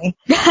natural to me.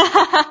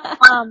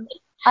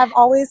 I've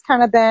always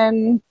kind of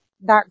been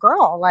that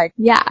girl, like,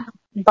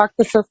 buck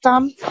the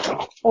system,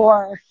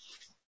 or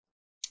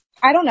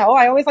I don't know.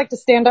 I always like to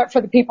stand up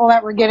for the people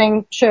that were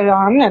getting shit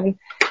on, and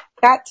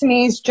that to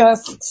me is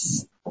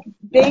just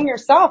being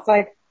yourself.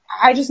 Like,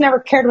 I just never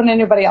cared what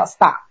anybody else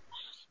thought.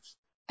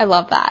 I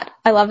love that.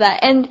 I love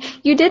that. And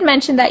you did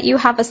mention that you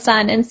have a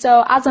son. And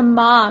so as a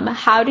mom,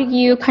 how do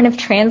you kind of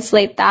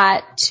translate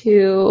that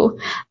to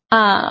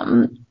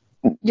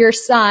your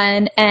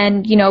son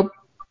and, you know,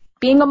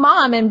 being a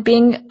mom and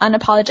being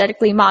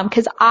unapologetically mom?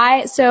 Because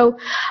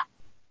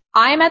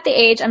I'm at the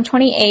age, I'm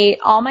 28,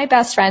 all my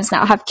best friends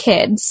now have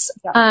kids.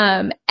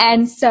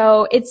 And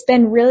so it's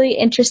been really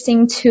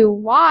interesting to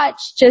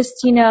watch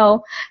just, you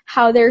know,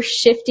 how they're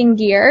shifting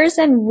gears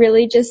and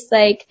really just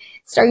like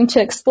starting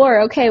to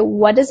explore, okay,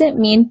 what does it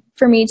mean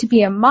for me to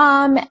be a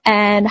mom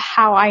and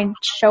how I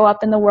show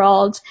up in the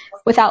world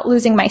without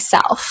losing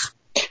myself?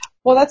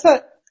 Well,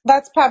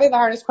 that's probably the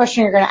hardest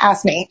question you're going to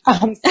ask me. So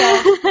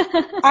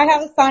I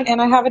have a son and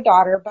I have a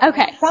daughter, but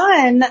my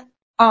son,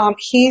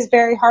 he's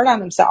very hard on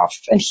himself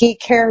and he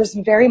cares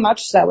very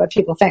much so what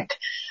people think.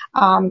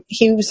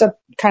 He was a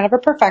kind of a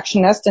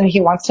perfectionist and he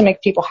wants to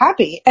make people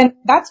happy. And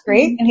that's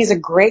great. And he's a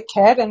great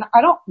kid. And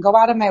I don't go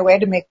out of my way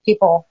to make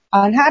people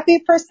unhappy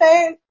per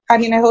se. I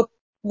mean, I hope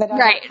that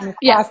doesn't come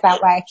across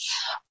that way.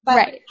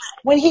 But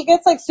when he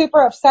gets like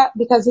super upset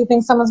because he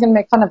thinks someone's going to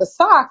make fun of his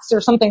socks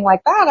or something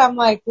like that, I'm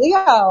like,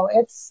 Leo,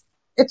 it's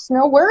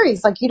no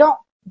worries. Like you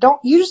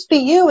you just be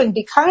you and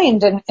be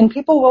kind and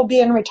people will be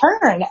in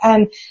return.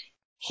 And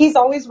he's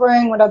always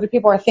worrying what other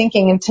people are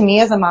thinking. And to me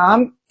as a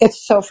mom,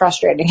 it's so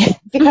frustrating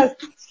because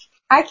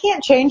I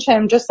can't change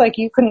him just like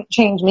you couldn't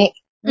change me.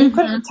 You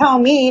couldn't tell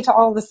me to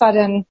all of a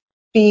sudden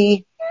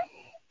be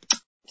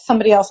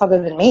somebody else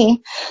other than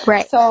me.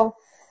 Right. So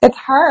it's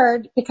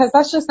hard because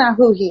that's just not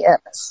who he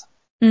is.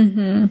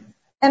 And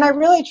I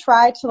really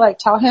try to like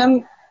tell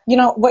him, you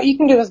know, what you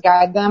can do is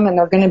guide them and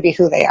they're going to be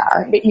who they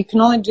are, but you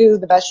can only do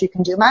the best you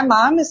can do. My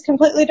mom is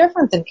completely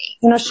different than me.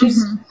 You know,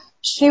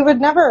 she would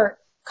never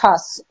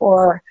cuss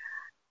or,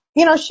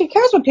 you know, she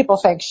cares what people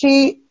think.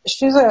 She's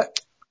an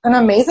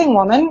amazing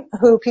woman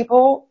who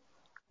people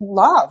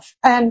love.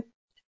 And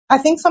I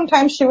think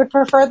sometimes she would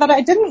prefer that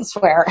I didn't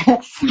swear.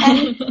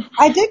 And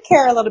I did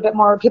care a little bit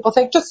more what people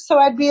think, just so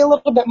I'd be a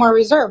little bit more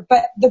reserved.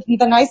 But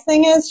the nice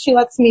thing is she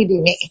lets me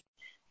be me.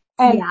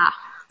 And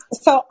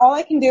so all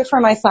I can do for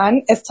my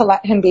son is to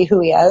let him be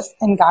who he is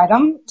and guide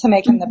him to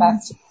make him the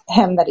best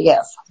him that he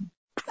is.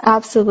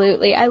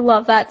 Absolutely. I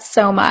love that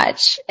so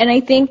much. And I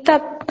think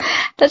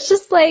that's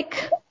just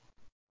like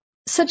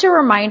such a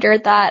reminder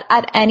that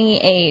at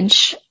any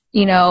age,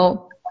 you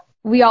know,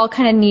 we all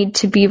kind of need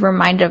to be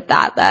reminded of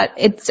that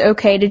it's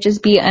okay to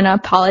just be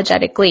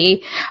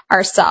unapologetically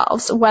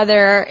ourselves,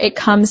 whether it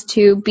comes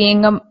to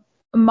being a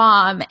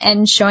mom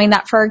and showing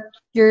that for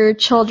your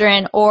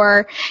children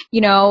or, you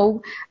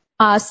know,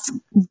 us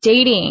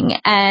dating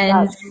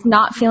and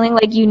not feeling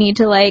like you need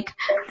to like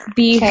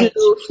be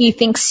who he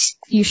thinks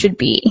you should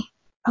be.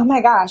 Oh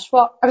my gosh.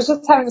 Well, I was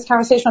just having this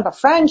conversation with a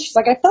friend. She's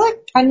like, I feel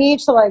like I need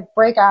to like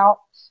break out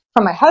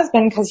from my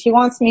husband because he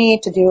wants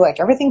me to do like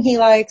everything he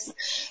likes.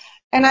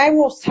 And I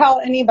will tell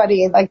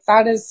anybody, like,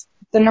 that is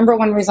the number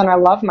one reason I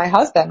love my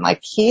husband. Like,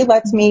 he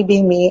lets me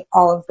be me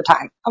all of the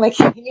time. Like,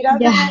 he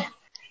doesn't,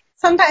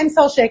 sometimes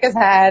he'll shake his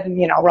head and,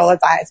 you know, roll his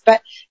eyes.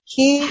 But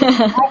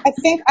I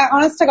think,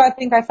 honest to God, I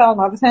think I fell in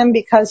love with him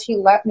because he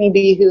let me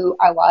be who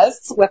I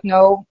was with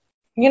no,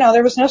 you know,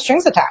 there was no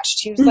strings attached.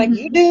 He was like,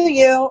 you do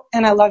you,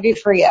 and I love you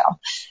for you.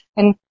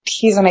 And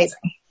he's amazing.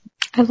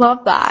 I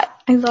love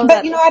that.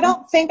 But, you know, I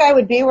don't think I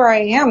would be where I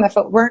am if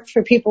it weren't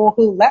for people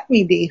who let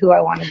me be who I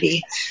want to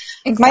be.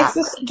 Exactly. My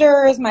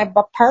sister is my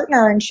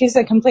partner, and she's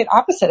the complete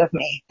opposite of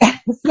me.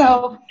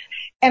 So,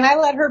 and I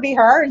let her be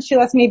her, and she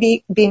lets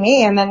me be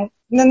me, and then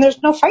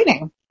there's no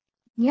fighting.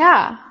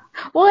 Yeah.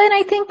 Well, and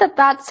I think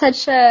that's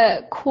such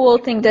a cool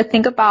thing to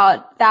think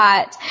about,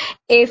 that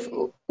if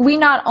we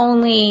not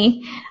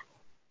only,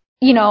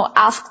 you know,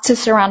 ask to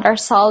surround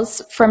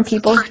ourselves from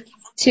people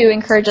to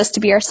encourage us to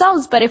be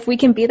ourselves, but if we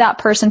can be that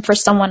person for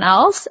someone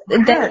else,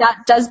 then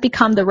that does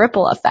become the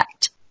ripple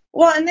effect.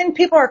 Well, and then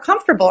people are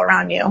comfortable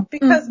around you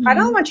because I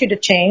don't want you to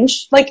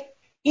change. Like,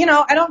 you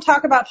know, I don't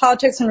talk about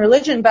politics and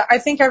religion, but I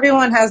think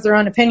everyone has their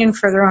own opinion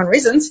for their own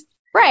reasons.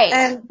 Right.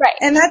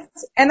 And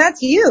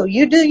that's you.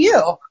 You do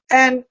you.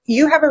 And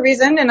you have a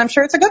reason, and I'm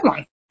sure it's a good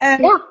one.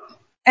 And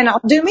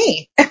I'll do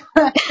me.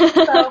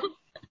 So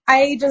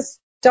I just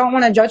don't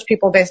want to judge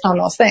people based on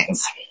those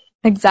things.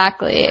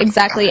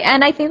 Exactly.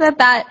 And I think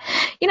that,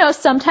 you know,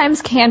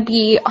 sometimes can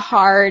be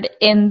hard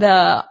in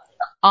the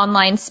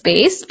online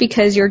space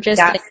because you're just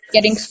like,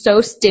 getting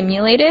so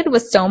stimulated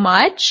with so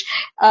much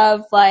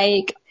of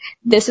like,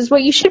 this is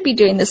what you should be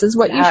doing. This is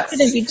what you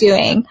shouldn't be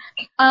doing.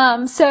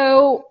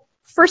 So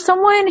for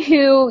someone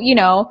who, you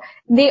know,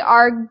 they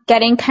are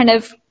getting kind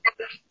of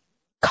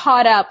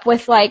caught up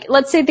with, like,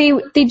 let's say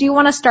they do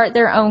want to start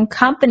their own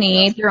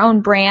company, their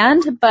own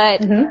brand,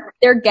 but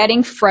they're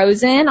getting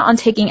frozen on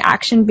taking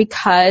action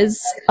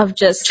because of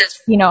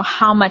just, you know,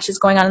 how much is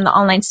going on in the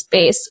online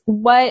space.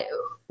 What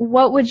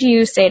would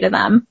you say to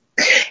them?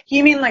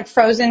 You mean like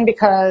frozen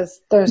because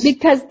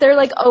they're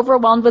like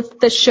overwhelmed with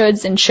the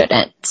shoulds and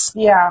shouldn'ts.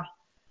 Yeah.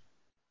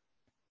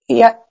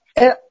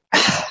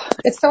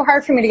 It's so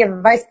hard for me to give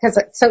advice because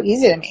it's so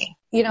easy to me.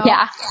 You know,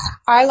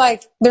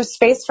 there's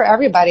space for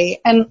everybody.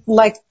 And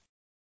like,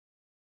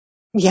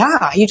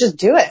 you just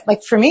do it.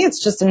 Like for me,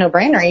 it's just a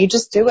no-brainer. You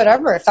just do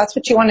whatever. If that's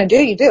what you want to do,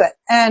 you do it.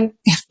 And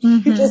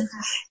you just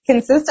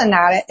consistent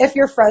at it. If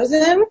you're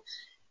frozen,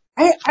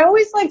 I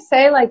always like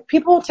say, like,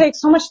 people take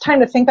so much time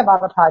to think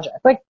about a project.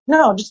 Like,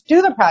 no, just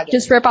do the project.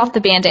 Just rip off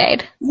the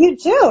Band-Aid. You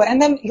do. And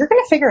then you're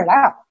going to figure it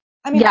out.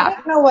 I mean, I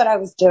didn't know what I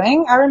was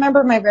doing. I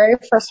remember my very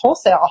first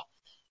wholesale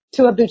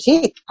to a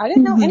boutique. I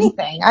didn't know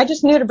anything. I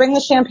just knew to bring the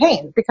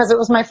champagne because it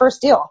was my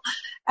first deal.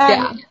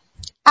 And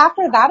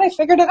after that, I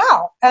figured it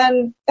out.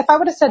 And if I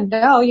would have said,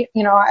 no, you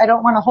know, I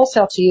don't want to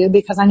wholesale to you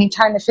because I need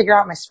time to figure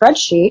out my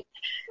spreadsheet.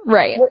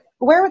 Right.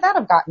 Where would that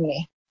have gotten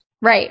me?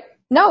 Right.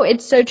 No,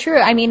 it's so true.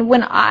 I mean,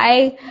 when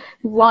I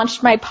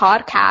launched my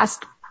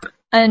podcast,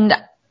 and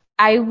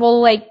I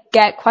will like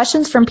get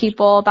questions from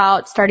people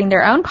about starting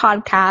their own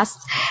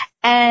podcasts,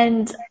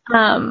 and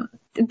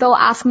they'll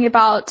ask me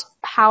about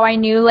how I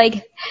knew,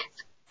 like,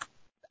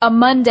 a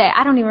Monday.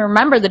 I don't even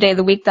remember the day of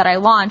the week that I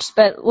launched,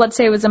 but let's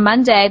say it was a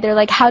Monday. They're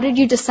like, how did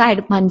you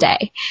decide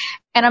Monday?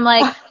 And I'm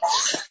like,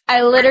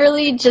 I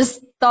literally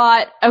just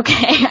thought,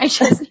 okay, I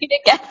just need to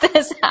get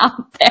this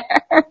out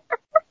there.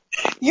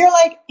 You're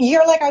like,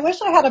 I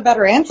wish I had a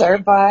better answer,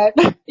 but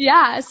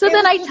Yeah. So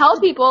then I tell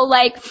people,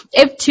 like,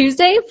 if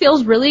Tuesday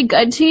feels really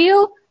good to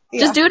you,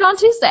 just do it on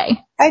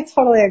Tuesday. I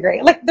totally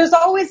agree. Like, there's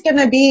always going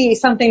to be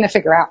something to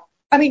figure out.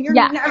 I mean, you're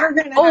never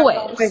going to have it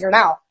all figured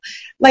out.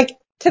 Like,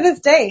 to this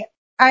day,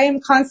 I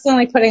am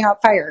constantly putting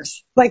out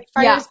fires. Like,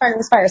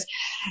 fires.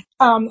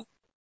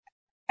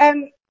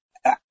 And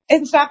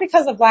it's not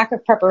because of lack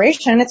of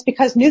preparation. It's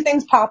because new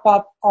things pop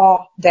up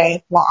all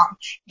day long.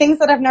 Things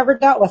that I've never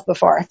dealt with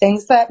before.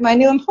 Things that my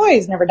new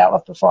employees never dealt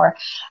with before.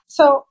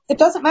 So it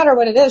doesn't matter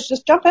what it is.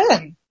 Just jump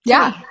in.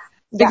 Yeah.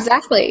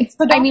 Exactly.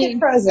 So don't get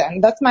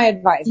frozen. That's my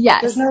advice.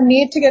 Yes. There's no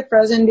need to get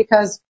frozen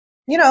because,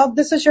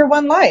 this is your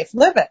one life.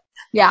 Live it.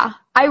 Yeah.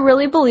 I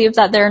really believe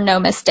that there are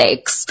no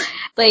mistakes.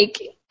 Like,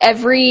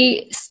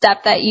 every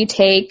step that you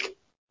take,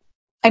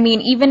 I mean,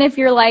 even if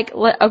you're like,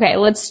 okay,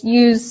 let's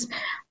use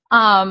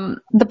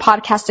the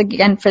podcast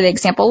again for the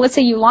example. Let's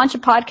say you launch a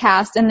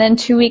podcast and then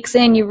 2 weeks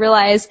in you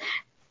realize,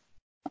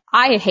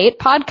 I hate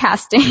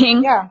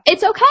podcasting. Yeah.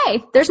 It's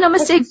okay. There's no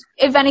mistakes.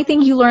 If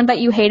anything, you learned that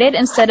you hate it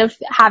instead of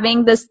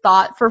having this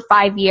thought for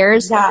 5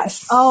 years.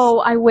 Yes. Oh,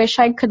 I wish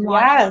I could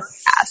launch a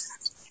podcast.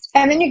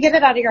 And then you get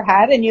it out of your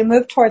head and you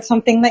move towards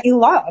something that you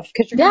love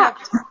because you're going to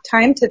have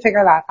time to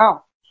figure that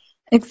out.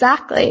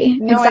 Exactly.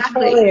 No,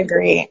 exactly. I totally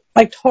agree.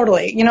 Like,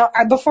 totally.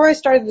 Before I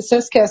started the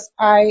Sis Kiss,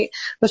 I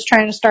was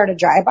trying to start a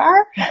dry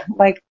bar,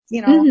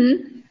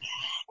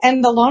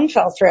 and the loan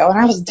fell through and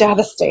I was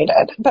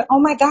devastated. But oh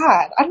my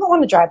God, I don't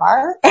want a dry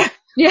bar.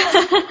 Yeah.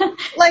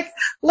 Like,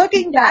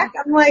 looking back,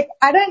 I'm like,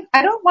 I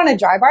don't want a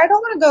dry bar. I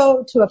don't want to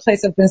go to a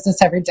place of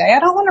business every day. I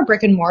don't want a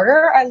brick and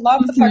mortar. I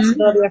love the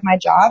flexibility of my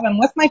job. And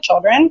with my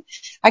children,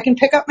 I can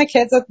pick up my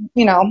kids at,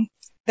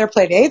 their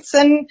play dates,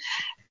 and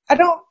I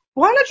don't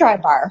want a dry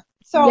bar.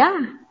 So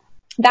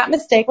that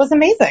mistake was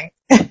amazing.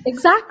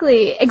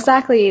 Exactly.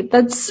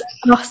 That's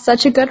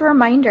such a good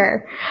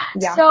reminder.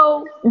 Yeah.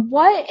 So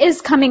what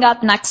is coming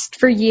up next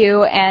for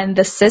you and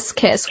the Sis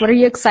Kiss? What are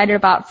you excited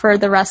about for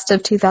the rest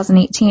of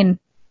 2018?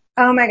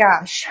 Oh my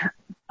gosh.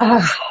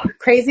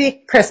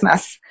 Crazy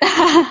Christmas.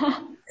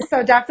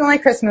 So definitely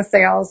Christmas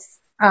sales.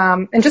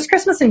 And just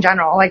Christmas in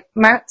general. Like,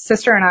 my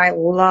sister and I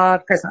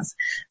love Christmas.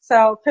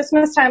 So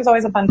Christmas time is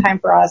always a fun time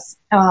for us.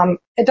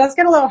 It does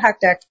get a little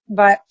hectic,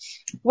 but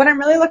what I'm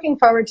really looking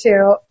forward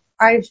to,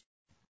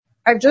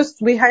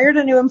 we hired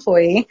a new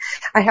employee.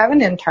 I have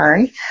an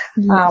intern.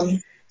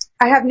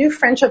 I have new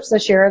friendships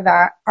this year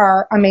that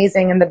are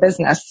amazing in the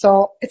business.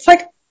 So it's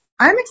like,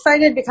 I'm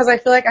excited because I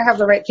feel like I have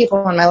the right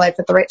people in my life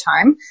at the right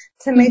time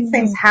to make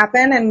things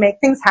happen and make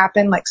things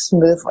happen like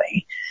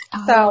smoothly.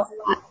 So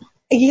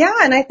yeah,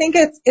 and I think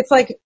it's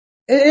like,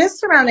 it is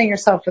surrounding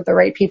yourself with the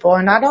right people.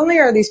 And not only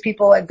are these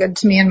people like good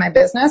to me in my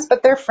business,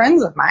 but they're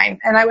friends of mine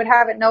and I would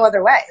have it no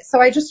other way. So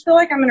I just feel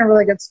like I'm in a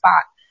really good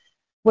spot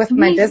with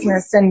my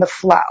business and the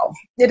flow.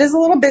 It is a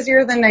little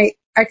busier than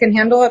I can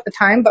handle at the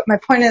time, but my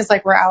point is,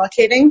 like, we're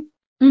allocating.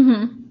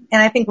 And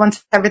I think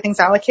once everything's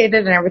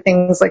allocated and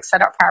everything's like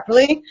set up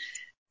properly,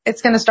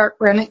 it's going to start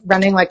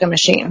running like a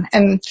machine.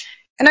 And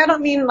I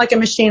don't mean like a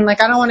machine,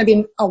 like I don't want to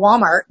be a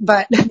Walmart,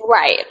 but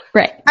right.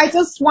 I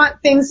just want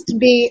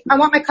I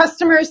want my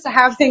customers to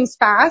have things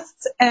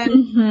fast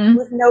and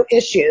with no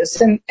issues.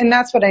 And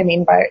that's what I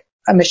mean by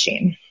a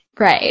machine.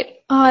 Right.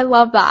 Oh, I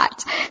love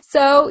that.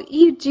 So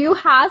you do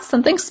have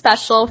something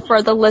special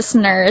for the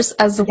listeners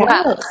as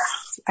well.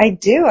 Yes, I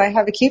do. I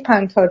have a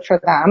coupon code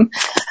for them.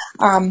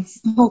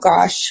 Oh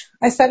gosh,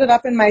 I set it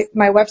up in my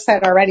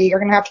website already. You're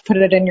going to have to put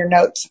it in your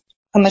notes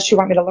unless you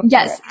want me to look for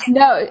it.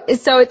 No.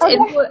 So it's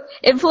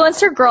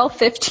Influencer Girl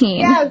 15.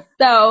 Yes.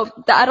 So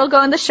that'll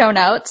go in the show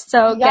notes.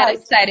 So get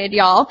excited,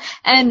 y'all.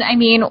 And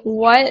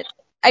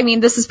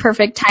this is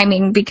perfect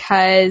timing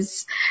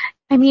because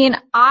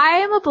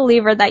I am a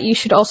believer that you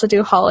should also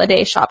do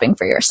holiday shopping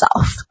for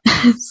yourself.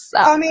 So.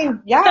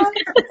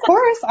 Of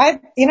course. I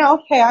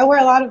wear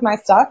a lot of my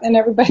stuff and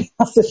everybody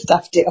else's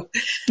stuff too.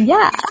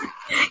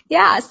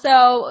 Yeah.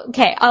 So,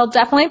 okay, I'll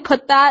definitely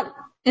put that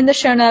in the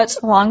show notes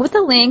along with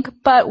the link,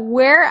 but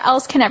where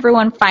else can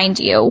everyone find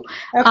you?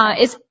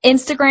 Okay. Is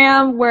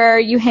Instagram where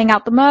you hang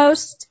out the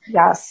most?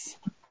 Yes,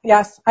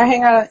 I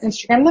hang out on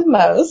Instagram the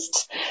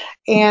most,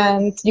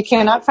 and you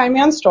cannot find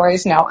me on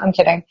stories. No, I'm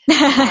kidding.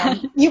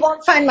 You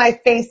won't find my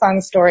face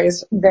on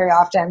stories very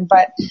often,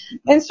 but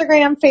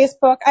Instagram,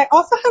 Facebook. I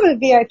also have a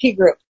VIP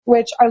group,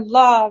 which I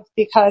love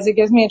because it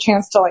gives me a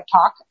chance to like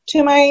talk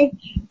to my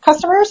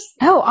customers.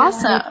 Oh,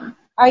 awesome.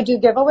 I do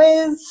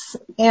giveaways,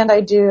 and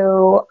I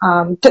do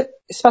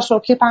special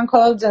coupon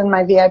codes in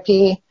my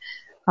VIP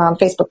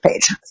Facebook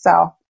page.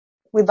 So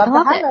we'd love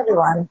to have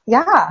everyone.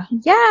 Yeah.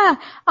 Yeah.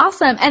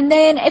 Awesome. And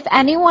then if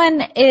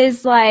anyone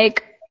is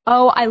like,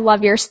 oh, I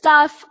love your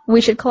stuff, we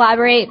should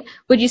collaborate,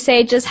 would you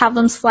say just have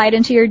them slide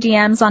into your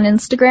DMs on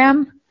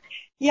Instagram?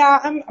 Yeah,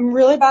 I'm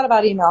really bad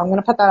about email. I'm going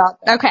to put that out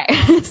there. Okay.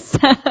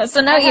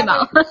 So no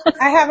email.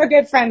 I have a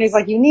good friend who's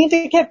like, you need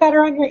to get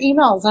better on your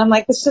emails. And I'm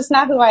like, it's just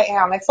not who I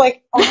am. It's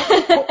like,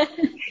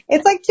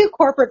 it's like too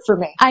corporate for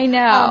me. I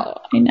know.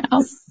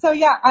 So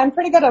yeah, I'm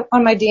pretty good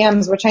on my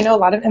DMs, which I know a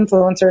lot of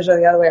influencers are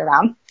the other way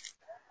around.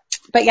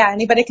 But yeah,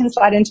 anybody can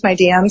slide into my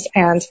DMs,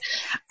 and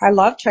I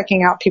love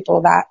checking out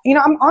people that,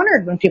 I'm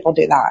honored when people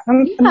do that.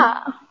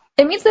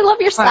 It means they love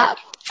your stuff.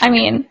 I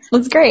mean,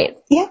 it's great.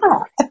 Yeah.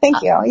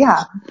 Thank you.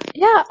 Yeah.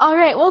 Yeah. All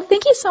right. Well,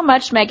 thank you so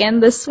much, Megan.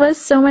 This was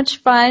so much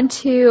fun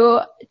to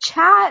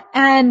chat,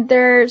 and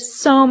there's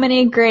so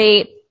many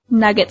great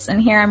nuggets in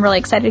here. I'm really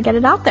excited to get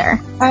it out there.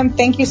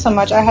 Thank you so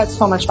much. I had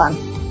so much fun.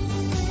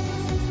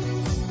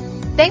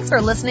 Thanks for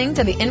listening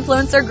to the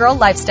Influencer Girl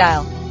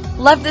Lifestyle.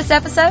 Love this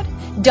episode?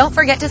 Don't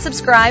forget to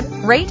subscribe,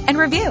 rate, and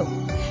review.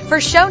 For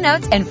show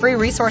notes and free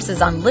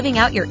resources on living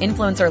out your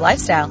influencer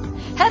lifestyle,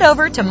 head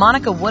over to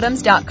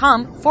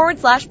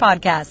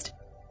monicawoodhams.com/podcast.